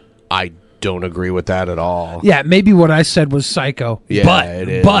 I don't agree with that at all. Yeah, maybe what I said was psycho. Yeah, it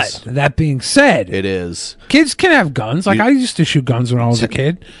is. But that being said, it is. Kids can have guns. Like, I used to shoot guns when I was a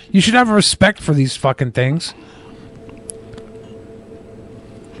kid. You should have respect for these fucking things.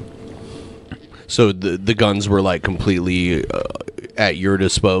 So the guns were like completely at your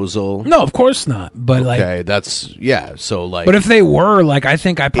disposal? No, of course not. But okay, that's so like. But if they were, like, I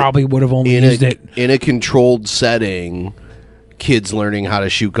think I probably would have only used it in a controlled setting. Kids learning how to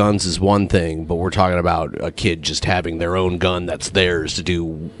shoot guns is one thing, but we're talking about a kid just having their own gun that's theirs to do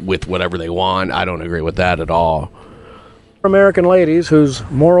with whatever they want. I don't agree with that at all. American ladies whose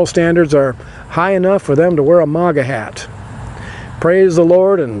moral standards are high enough for them to wear a MAGA hat. Praise the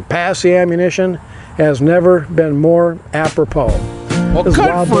Lord and pass the ammunition has never been more apropos. Well, This is good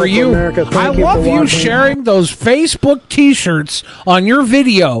Wild for Bill you. America. I Thank you love for you watching. sharing those Facebook T-shirts on your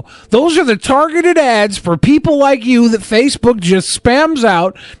video. Those are the targeted ads for people like you that Facebook just spams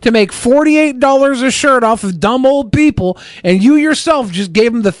out to make $48 a shirt off of dumb old people, and you yourself just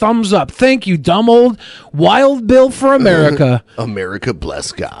gave them the thumbs up. Thank you, dumb old Wild Bill for America. America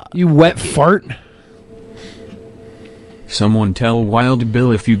bless God. You wet fart. Someone tell Wild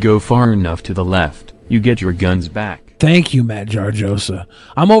Bill if you go far enough to the left, you get your guns back. Thank you, Matt Jarjosa.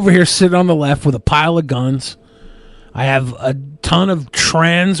 I'm over here sitting on the left with a pile of guns. I have a ton of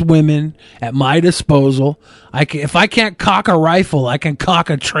trans women at my disposal. If I can't cock a rifle, I can cock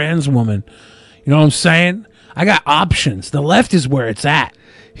a trans woman. You know what I'm saying? I got options. The left is where it's at.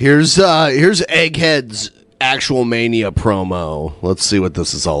 Here's Egghead's Actual Mania promo. Let's see what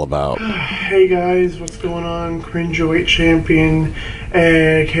this is all about. Hey guys, what's going on? Cringeoid Champion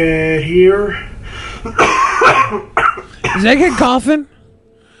Egghead here. Is Egghead coughing?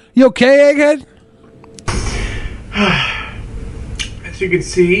 You okay, Egghead? As you can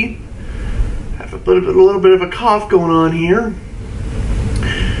see, I have a little bit of a cough going on here.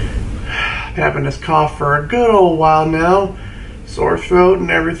 I've been having this cough for a good old while now. Sore throat and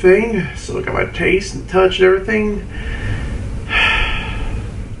everything. So look at my taste and touch and everything.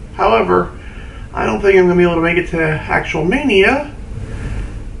 However, I don't think I'm going to be able to make it to Actual Mania.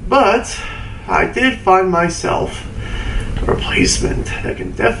 But I did find myself a replacement that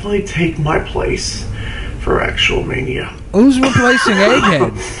can definitely take my place for Actual Mania. Who's replacing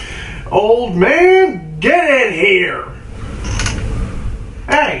Egghead? Old man, get in here!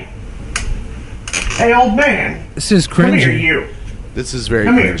 Hey! Hey, old man. This is Come here, cringy. you. This is very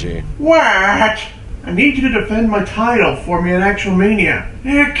Come here. cringy. What? I need you to defend my title for me at Actual Mania.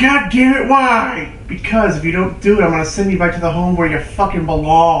 Yeah, God damn it, why? Because if you don't do it, I'm gonna send you back to the home where you fucking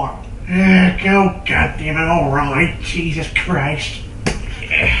belong. Go, God damn it, alright. Jesus Christ.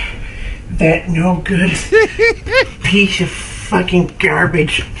 That no good piece of fucking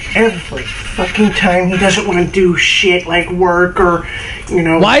garbage. Every fucking time he doesn't want to do shit like work or, you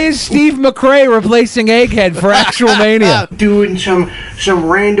know. Why is Steve McRae replacing Egghead for Actual Mania? Doing some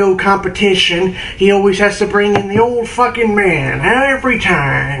rando competition, he always has to bring in the old fucking man every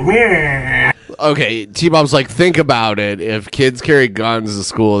time. Yeah. Okay, T-Bob's like, think about it. If kids carry guns to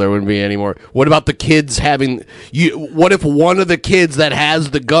school, there wouldn't be any more. What about the kids having... What if one of the kids that has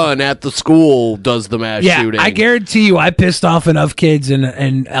the gun at the school does the mass shooting? I guarantee you I pissed off enough kids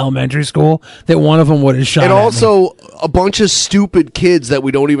in elementary school that one of them would have shot And at me. also, a bunch of stupid kids that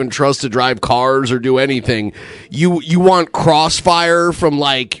we don't even trust to drive cars or do anything. You want crossfire from,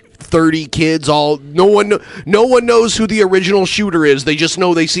 like... 30 kids no one knows who the original shooter is. They just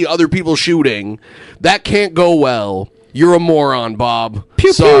know they see other people shooting. That can't go well. You're a moron, Bob.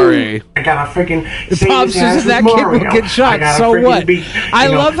 Sorry. I got a freaking... Bob says that kid will get shot. So what? I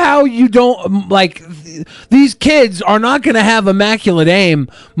love how you don't like. These kids are not going to have immaculate aim.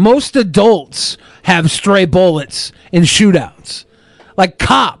 Most adults have stray bullets in shootouts. Like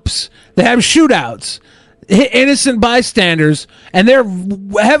cops, they have shootouts. Hit innocent bystanders, and they're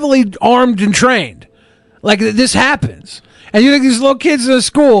heavily armed and trained. Like, this happens. And you think these little kids in the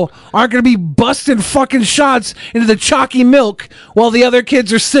school aren't going to be busting fucking shots into the chalky milk while the other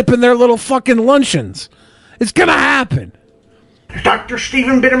kids are sipping their little fucking luncheons? It's going to happen. Dr.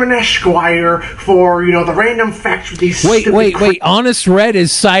 Stephen Bitterman Esquire for, the random facts with these... Wait. Honest Red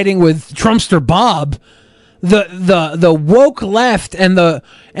is siding with Trumpster Bob. The woke left and the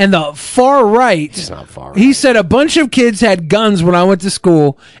far right. It's not far right. He said a bunch of kids had guns when I went to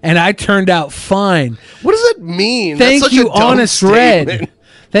school, and I turned out fine. What does that mean? Thank That's such you, a dumb Honest statement. Red.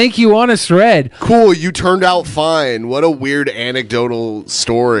 Thank you, Honest Red. Cool, you turned out fine. What a weird anecdotal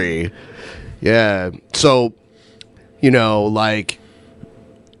story. Yeah. So, like,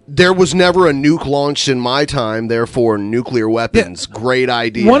 there was never a nuke launched in my time, therefore nuclear weapons. Yeah. Great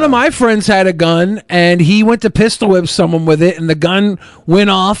idea. One of my friends had a gun, and he went to pistol whip someone with it, and the gun went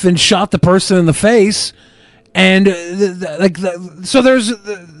off and shot the person in the face. And so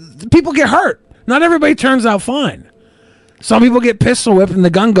people get hurt. Not everybody turns out fine. Some people get pistol whipped and the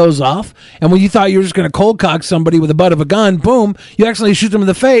gun goes off. And when you thought you were just going to cold cock somebody with the butt of a gun, boom, you accidentally shoot them in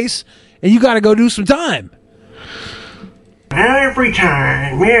the face, and you got to go do some time. Every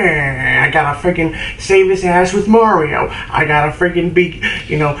time, yeah, I gotta freaking save his ass with Mario. I gotta freaking be,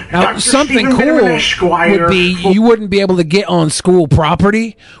 Now, Dr. something Stephen cool Esquire. would be you wouldn't be able to get on school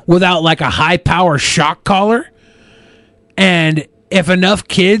property without like a high power shock collar. And if enough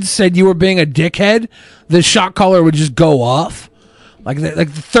kids said you were being a dickhead, the shock collar would just go off. Like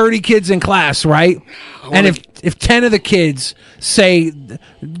 30 kids in class, right? And if 10 of the kids say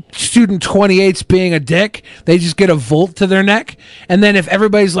student 28's being a dick, they just get a volt to their neck. And then if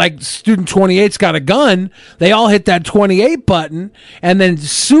everybody's like student 28's got a gun, they all hit that 28 button and then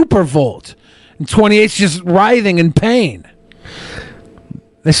super volt. And 28's just writhing in pain.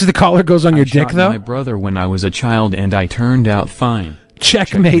 This is the collar goes on your dick, though? My brother when I was a child and I turned out fine.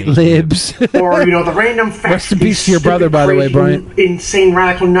 Checkmate libs. Or, the random facts. Rest in peace to your brother, by the way, Brian. Insane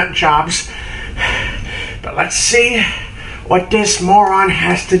radical nut jobs. But let's see what this moron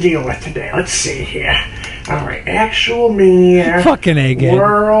has to deal with today. Let's see here. All right, actual mania. Fucking egghead.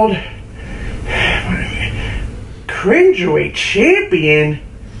 World Cringerweight champion.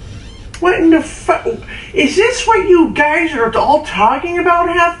 What in the fuck? Is this what you guys are all talking about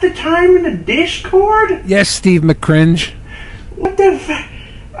half the time in the Discord? Yes, Steve McCringe. What the fuck?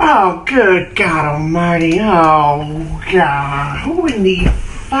 Oh, good God almighty. Oh, God. Who in the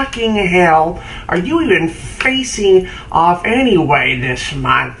fucking hell are you even facing off anyway this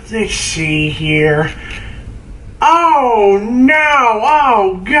month? Let's see here. Oh, no.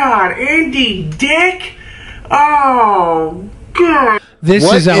 Oh, God. Andy Dick? Oh, God. This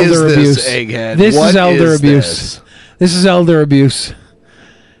is elder abuse. Egghead? This What is elder is abuse. This is elder abuse.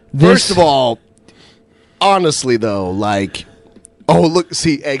 First of all, honestly though, like, oh look,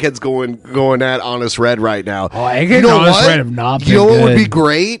 see, Egghead's going at Honest Red right now. Oh, Egghead and Honest Red have not been You know what would good. be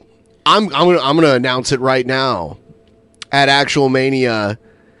great? I'm gonna announce it right now. At Actual Mania,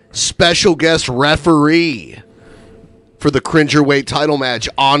 special guest referee for the Cringerweight title match,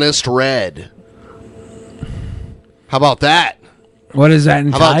 Honest Red. How about that? What does that How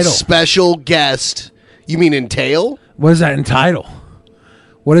entitle? about special guest? You mean entail? What does that entitle?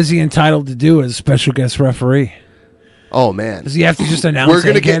 What is he entitled to do as special guest referee? Oh man, Does he have to just announce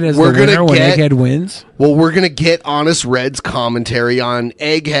Egghead as the winner when Egghead wins? Well, we're gonna get Honest Red's commentary on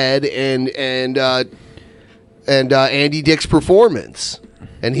Egghead and Andy Dick's performance,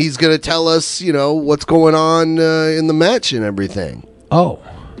 and he's gonna tell us, what's going on in the match and everything. Oh,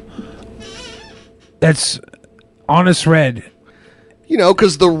 that's Honest Red.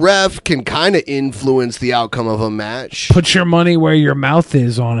 Because the ref can kind of influence the outcome of a match. Put your money where your mouth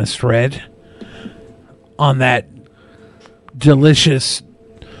is, Honest Red. On that delicious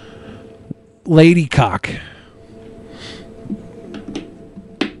lady cock.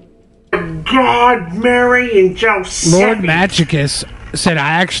 God, Mary, and Joseph. Lord Magicus said, I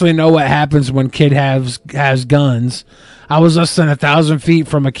actually know what happens when kid has guns. I was less than 1,000 feet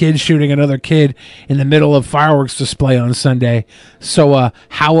from a kid shooting another kid in the middle of fireworks display on Sunday. So,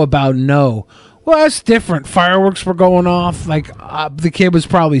 how about no? Well, that's different. Fireworks were going off. Like, the kid was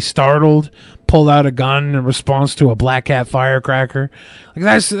probably startled, pulled out a gun in response to a black cat firecracker.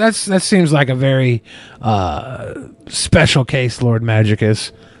 Like, that seems like a very special case, Lord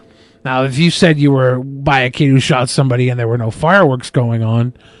Magicus. Now, if you said you were by a kid who shot somebody and there were no fireworks going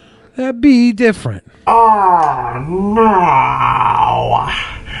on, that'd be different. Oh, no.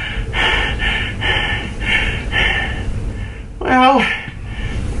 Well,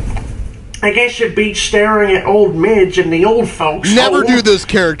 I guess it beats staring at old mids and the old folks. Never do this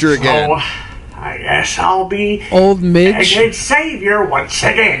character again. So, I guess I'll be old Midge Egghead Savior once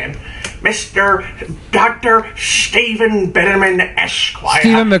again. Mr. Dr. Stephen Bitterman Esquire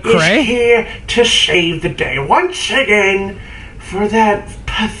Stephen McCrae? is here to save the day once again for that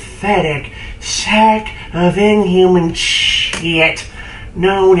pathetic sack of inhuman shit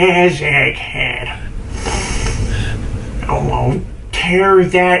known as Egghead. I won't tear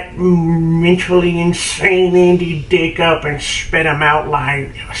that mentally insane Andy Dick up and spit him out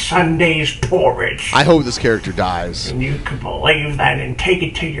like Sunday's porridge. I hope this character dies. And you can believe that and take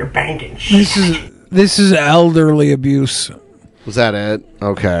it to your bank and This is elderly abuse. Was that it?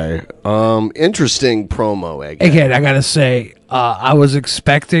 Okay. Interesting promo, Egghead. Again, I gotta say, I was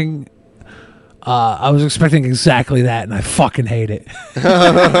expecting exactly that, and I fucking hate it.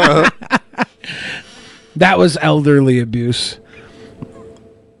 That was elderly abuse.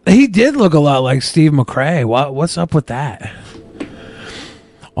 He did look a lot like Steve McRae. What's up with that?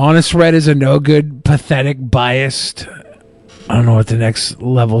 Honest Red is a no good, pathetic, biased. I don't know what the next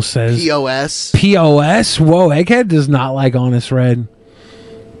level says. POS. POS? Whoa, Egghead does not like Honest Red.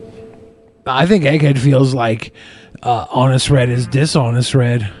 I think Egghead feels like Honest Red is dishonest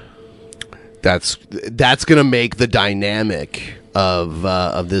Red. That's gonna make the dynamic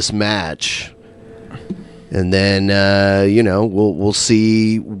of this match, and then we'll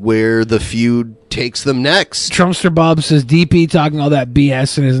see where the feud takes them next. Trumpster Bob says DP talking all that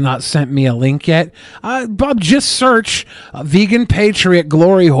BS and has not sent me a link yet. Bob, just search Vegan Patriot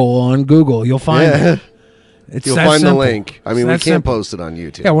Glory Hole on Google. You'll find it. You'll find simple. the link. I mean, we can't post it on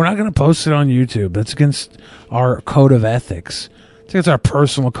YouTube. Yeah, we're not going to post it on YouTube. That's against our code of ethics. It's against our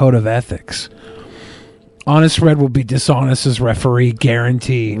personal code of ethics. Honest Red will be dishonest as referee,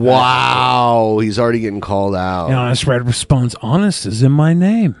 guarantee. Wow, he's already getting called out. And Honest Red responds, honest is in my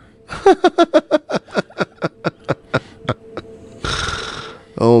name.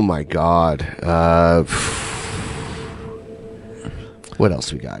 Oh my God. What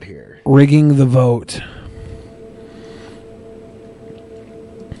else we got here? Rigging the vote.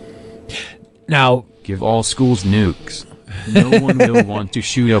 Now, give all schools nukes. No one will want to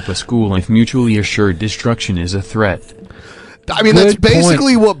shoot up a school if mutually assured destruction is a threat. I mean, that's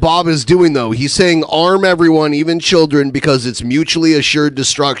basically what Bob is doing, though. He's saying arm everyone, even children, because it's mutually assured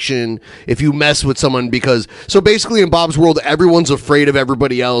destruction if you mess with someone. So basically, in Bob's world, everyone's afraid of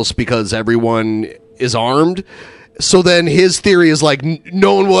everybody else because everyone is armed. So then his theory is like,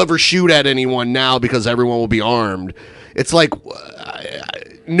 no one will ever shoot at anyone now because everyone will be armed. It's like,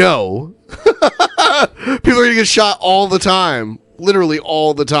 no. People are going to get shot all the time. Literally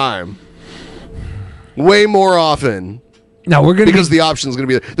all the time. Way more often. Now we're because the option is going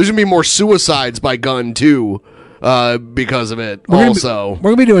to be there's going to be more suicides by gun too, because of it. We're We're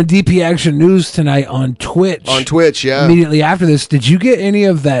gonna be doing DP Action News tonight on Twitch. On Twitch, yeah. Immediately after this, did you get any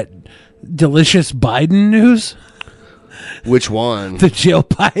of that delicious Biden news? Which one? The Jill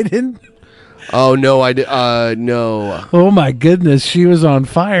Biden. Oh no, I did. No. Oh my goodness, she was on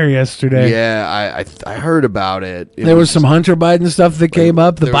fire yesterday. Yeah, I heard about it. There was some Hunter Biden stuff that came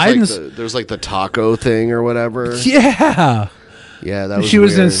up. The Bidens. There's like the taco thing or whatever. Yeah. Yeah, that was. She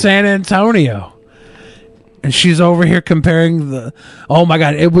was in weird. San Antonio, and she's over here comparing the. Oh my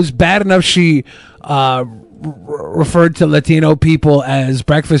God! It was bad enough she referred to Latino people as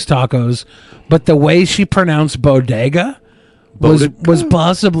breakfast tacos, but the way she pronounced bodega was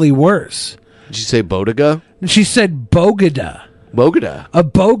possibly worse. Did you say bodega? She said bogada. Bogada. A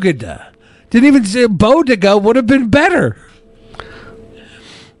bogada. Didn't even say bodega would have been better.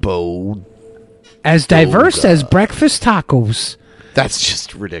 As diverse as breakfast tacos. That's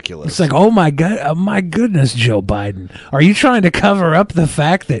just ridiculous. It's like, oh my goodness, Joe Biden. Are you trying to cover up the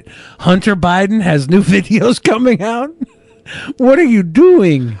fact that Hunter Biden has new videos coming out? What are you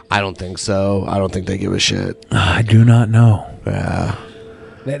doing? I don't think so. I don't think they give a shit. I do not know. Yeah.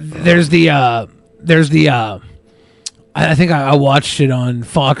 There's the I think I watched it on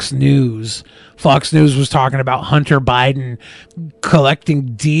Fox News. Fox News was talking about Hunter Biden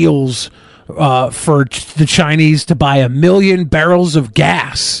collecting deals for the Chinese to buy 1 million barrels of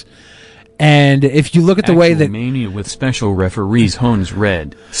gas. And if you look at the way that Mania with special referees Hones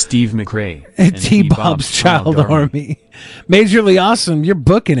Red, Steve McRae, and T-Bob's Child Army. Majorly awesome. You're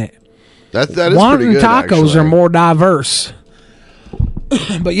booking it. That is pretty good, tacos actually. are more diverse.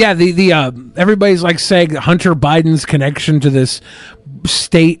 But yeah, the everybody's like saying Hunter Biden's connection to this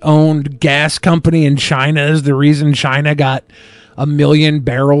state-owned gas company in China is the reason China got 1 million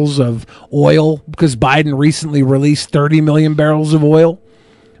barrels of oil, because Biden recently released 30 million barrels of oil.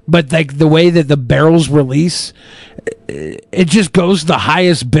 But like the way that the barrels release, it just goes the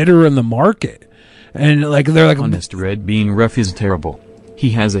highest bidder in the market. And like they're like, Honest Red being rough is terrible.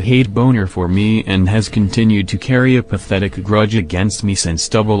 He has a hate boner for me and has continued to carry a pathetic grudge against me since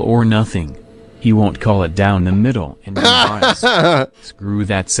Double or Nothing. He won't call it down the middle and be biased. Screw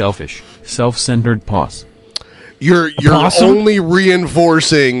that selfish, self-centered posse. You're only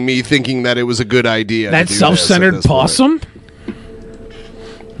reinforcing me thinking that it was a good idea. That self-centered possum?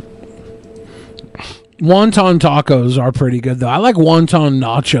 Wonton tacos are pretty good, though. I like wonton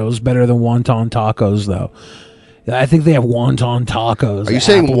nachos better than wonton tacos, though. I think they have wonton tacos. Are you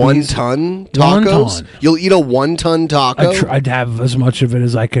saying Applebee's. 1 ton tacos? Wonton. You'll eat a 1 ton taco? I'd have as much of it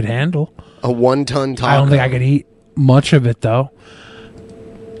as I could handle. A 1 ton taco? I don't think I could eat much of it, though.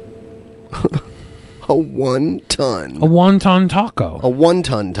 A 1 ton. A 1 ton taco. A 1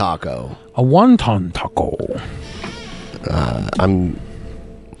 ton taco. A 1 ton taco. I'm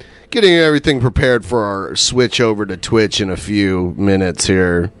getting everything prepared for our switch over to Twitch in a few minutes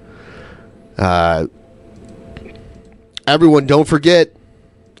here. Everyone, don't forget,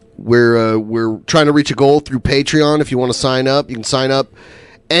 we're trying to reach a goal through Patreon. If you want to sign up, you can sign up.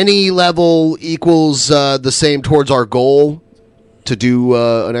 Any level equals the same towards our goal to do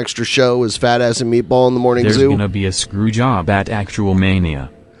an extra show as Fat Ass and Meatball in the Morning There's Zoo. gonna be a screw job at Actual Mania.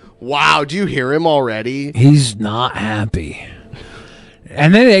 Wow, do you hear him already? He's not happy.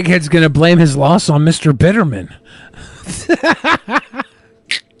 And then Egghead's going to blame his loss on Mr. Bitterman.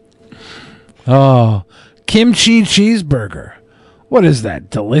 Oh, kimchi cheeseburger. What is that,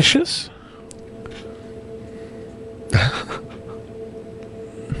 delicious?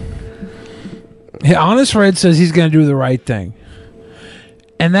 Yeah, Honest Red says he's going to do the right thing.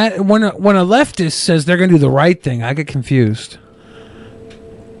 And that when a leftist says they're going to do the right thing, I get confused.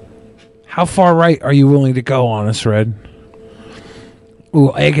 How far right are you willing to go, Honest Red?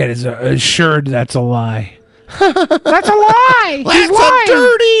 Ooh, Egghead is assured that's a lie. That's a lie! That's a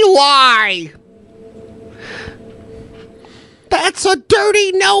dirty lie! That's a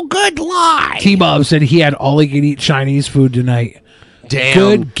dirty, no good lie! T-Bob said he had all he could eat Chinese food tonight. Damn.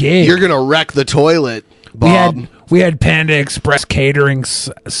 Good gig. You're going to wreck the toilet, Bob. We had Panda Express catering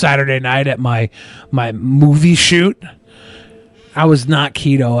Saturday night at my movie shoot. I was not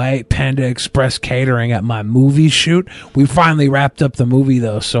keto. I ate Panda Express catering at my movie shoot. We finally wrapped up the movie,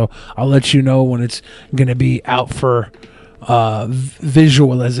 though, so I'll let you know when it's going to be out for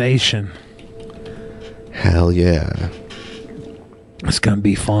visualization. Hell yeah. It's going to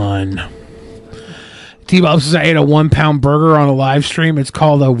be fun. T-Bob says I ate a 1 pound burger on a live stream. It's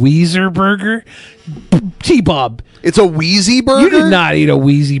called a Weezer burger. T-Bob. It's a Wheezy burger? You did not eat a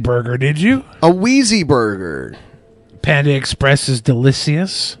Wheezy burger, did you? A Wheezy burger. Panda Express is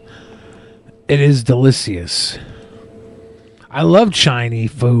delicious. It is delicious. I love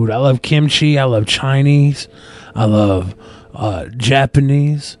Chinese food. I love kimchi. I love Chinese. I love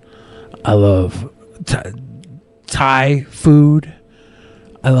Japanese. I love Thai food.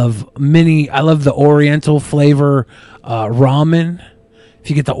 I love the Oriental flavor ramen. If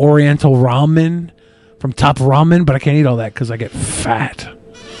you get the Oriental ramen from Top Ramen, but I can't eat all that because I get fat.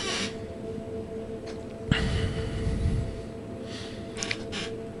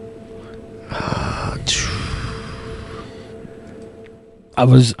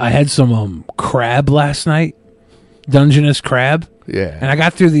 I had some crab last night, Dungeness crab. Yeah. And I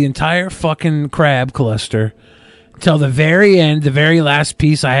got through the entire fucking crab cluster till the very end. The very last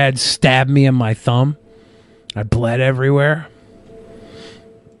piece I had stabbed me in my thumb. I bled everywhere.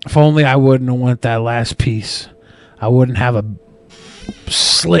 If only I wouldn't have went that last piece. I wouldn't have a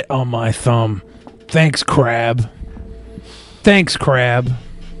slit on my thumb. Thanks, crab. Thanks, crab.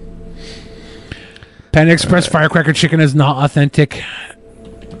 Panda Express Firecracker Chicken is not authentic.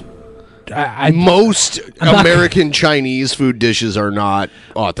 Most American Chinese food dishes are not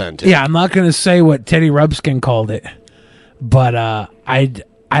authentic. Yeah, I'm not going to say what Teddy Rubskin called it, but I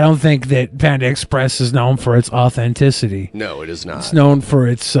don't think that Panda Express is known for its authenticity. No, it is not. It's known for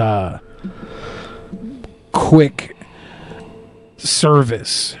its quick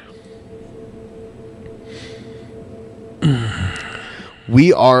service.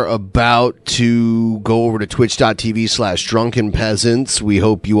 We are about to go over to twitch.tv/drunkenpeasants. We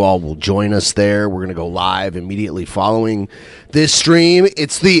hope you all will join us there. We're going to go live immediately following this stream.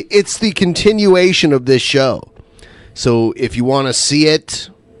 It's the continuation of this show. So if you want to see it,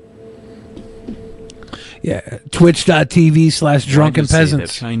 Yeah,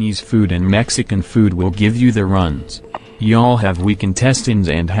 twitch.tv/drunkenpeasants. Chinese food and Mexican food will give you the runs. Y'all have weak intestines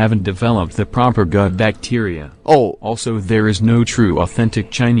and haven't developed the proper gut bacteria. Oh. Also, there is no true authentic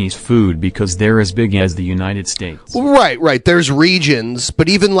Chinese food because they're as big as the United States. well, right. There's regions, but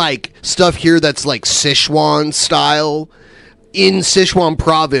even like stuff here that's like Sichuan style, in Sichuan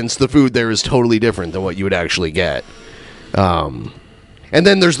province, the food there is totally different than what you would actually get. And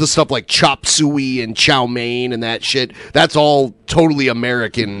then there's the stuff like chop suey and chow mein and that shit. That's all totally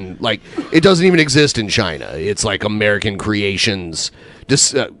American. Like, it doesn't even exist in China. It's like American creations,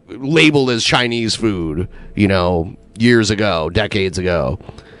 just labeled as Chinese food, years ago, decades ago.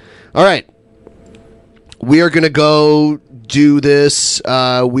 All right. We are going to go do this.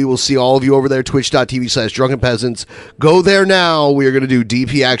 We will see all of you over there, twitch.tv/drunkenpeasants. Go there now. We are going to do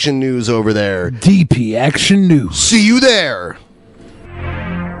DP Action News over there. DP Action News. See you there.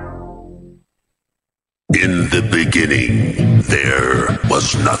 In the beginning, there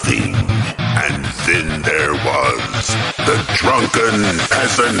was nothing. And then there was the Drunken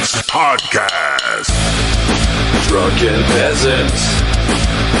Peasants Podcast. Drunken Peasants.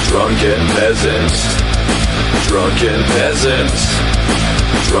 Drunken Peasants. Drunken Peasants.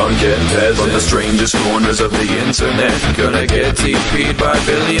 Drunken Peasants. From the strangest corners of the internet, gonna get TP'd by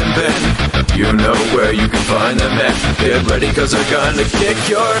Billy and Ben. You know where you can find them at. Get ready, cause they're gonna kick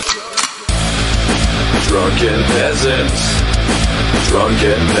your... Drunken Peasants.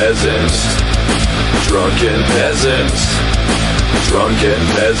 Drunken Peasants. Drunken Peasants. Drunken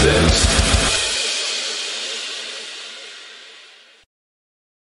Peasants.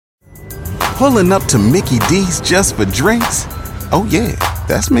 Pulling up to Mickey D's just for drinks? Oh yeah,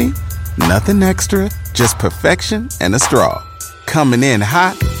 that's me. Nothing extra, just perfection and a straw. Coming in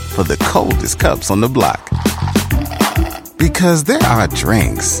hot for the coldest cups on the block. Because there are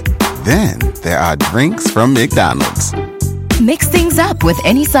drinks. Then there are drinks from McDonald's. Mix things up with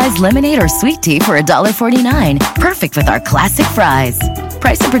any size lemonade or sweet tea for $1.49. Perfect with our classic fries.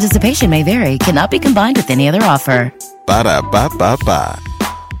 Price and participation may vary. Cannot be combined with any other offer. Ba-da-ba-ba-ba.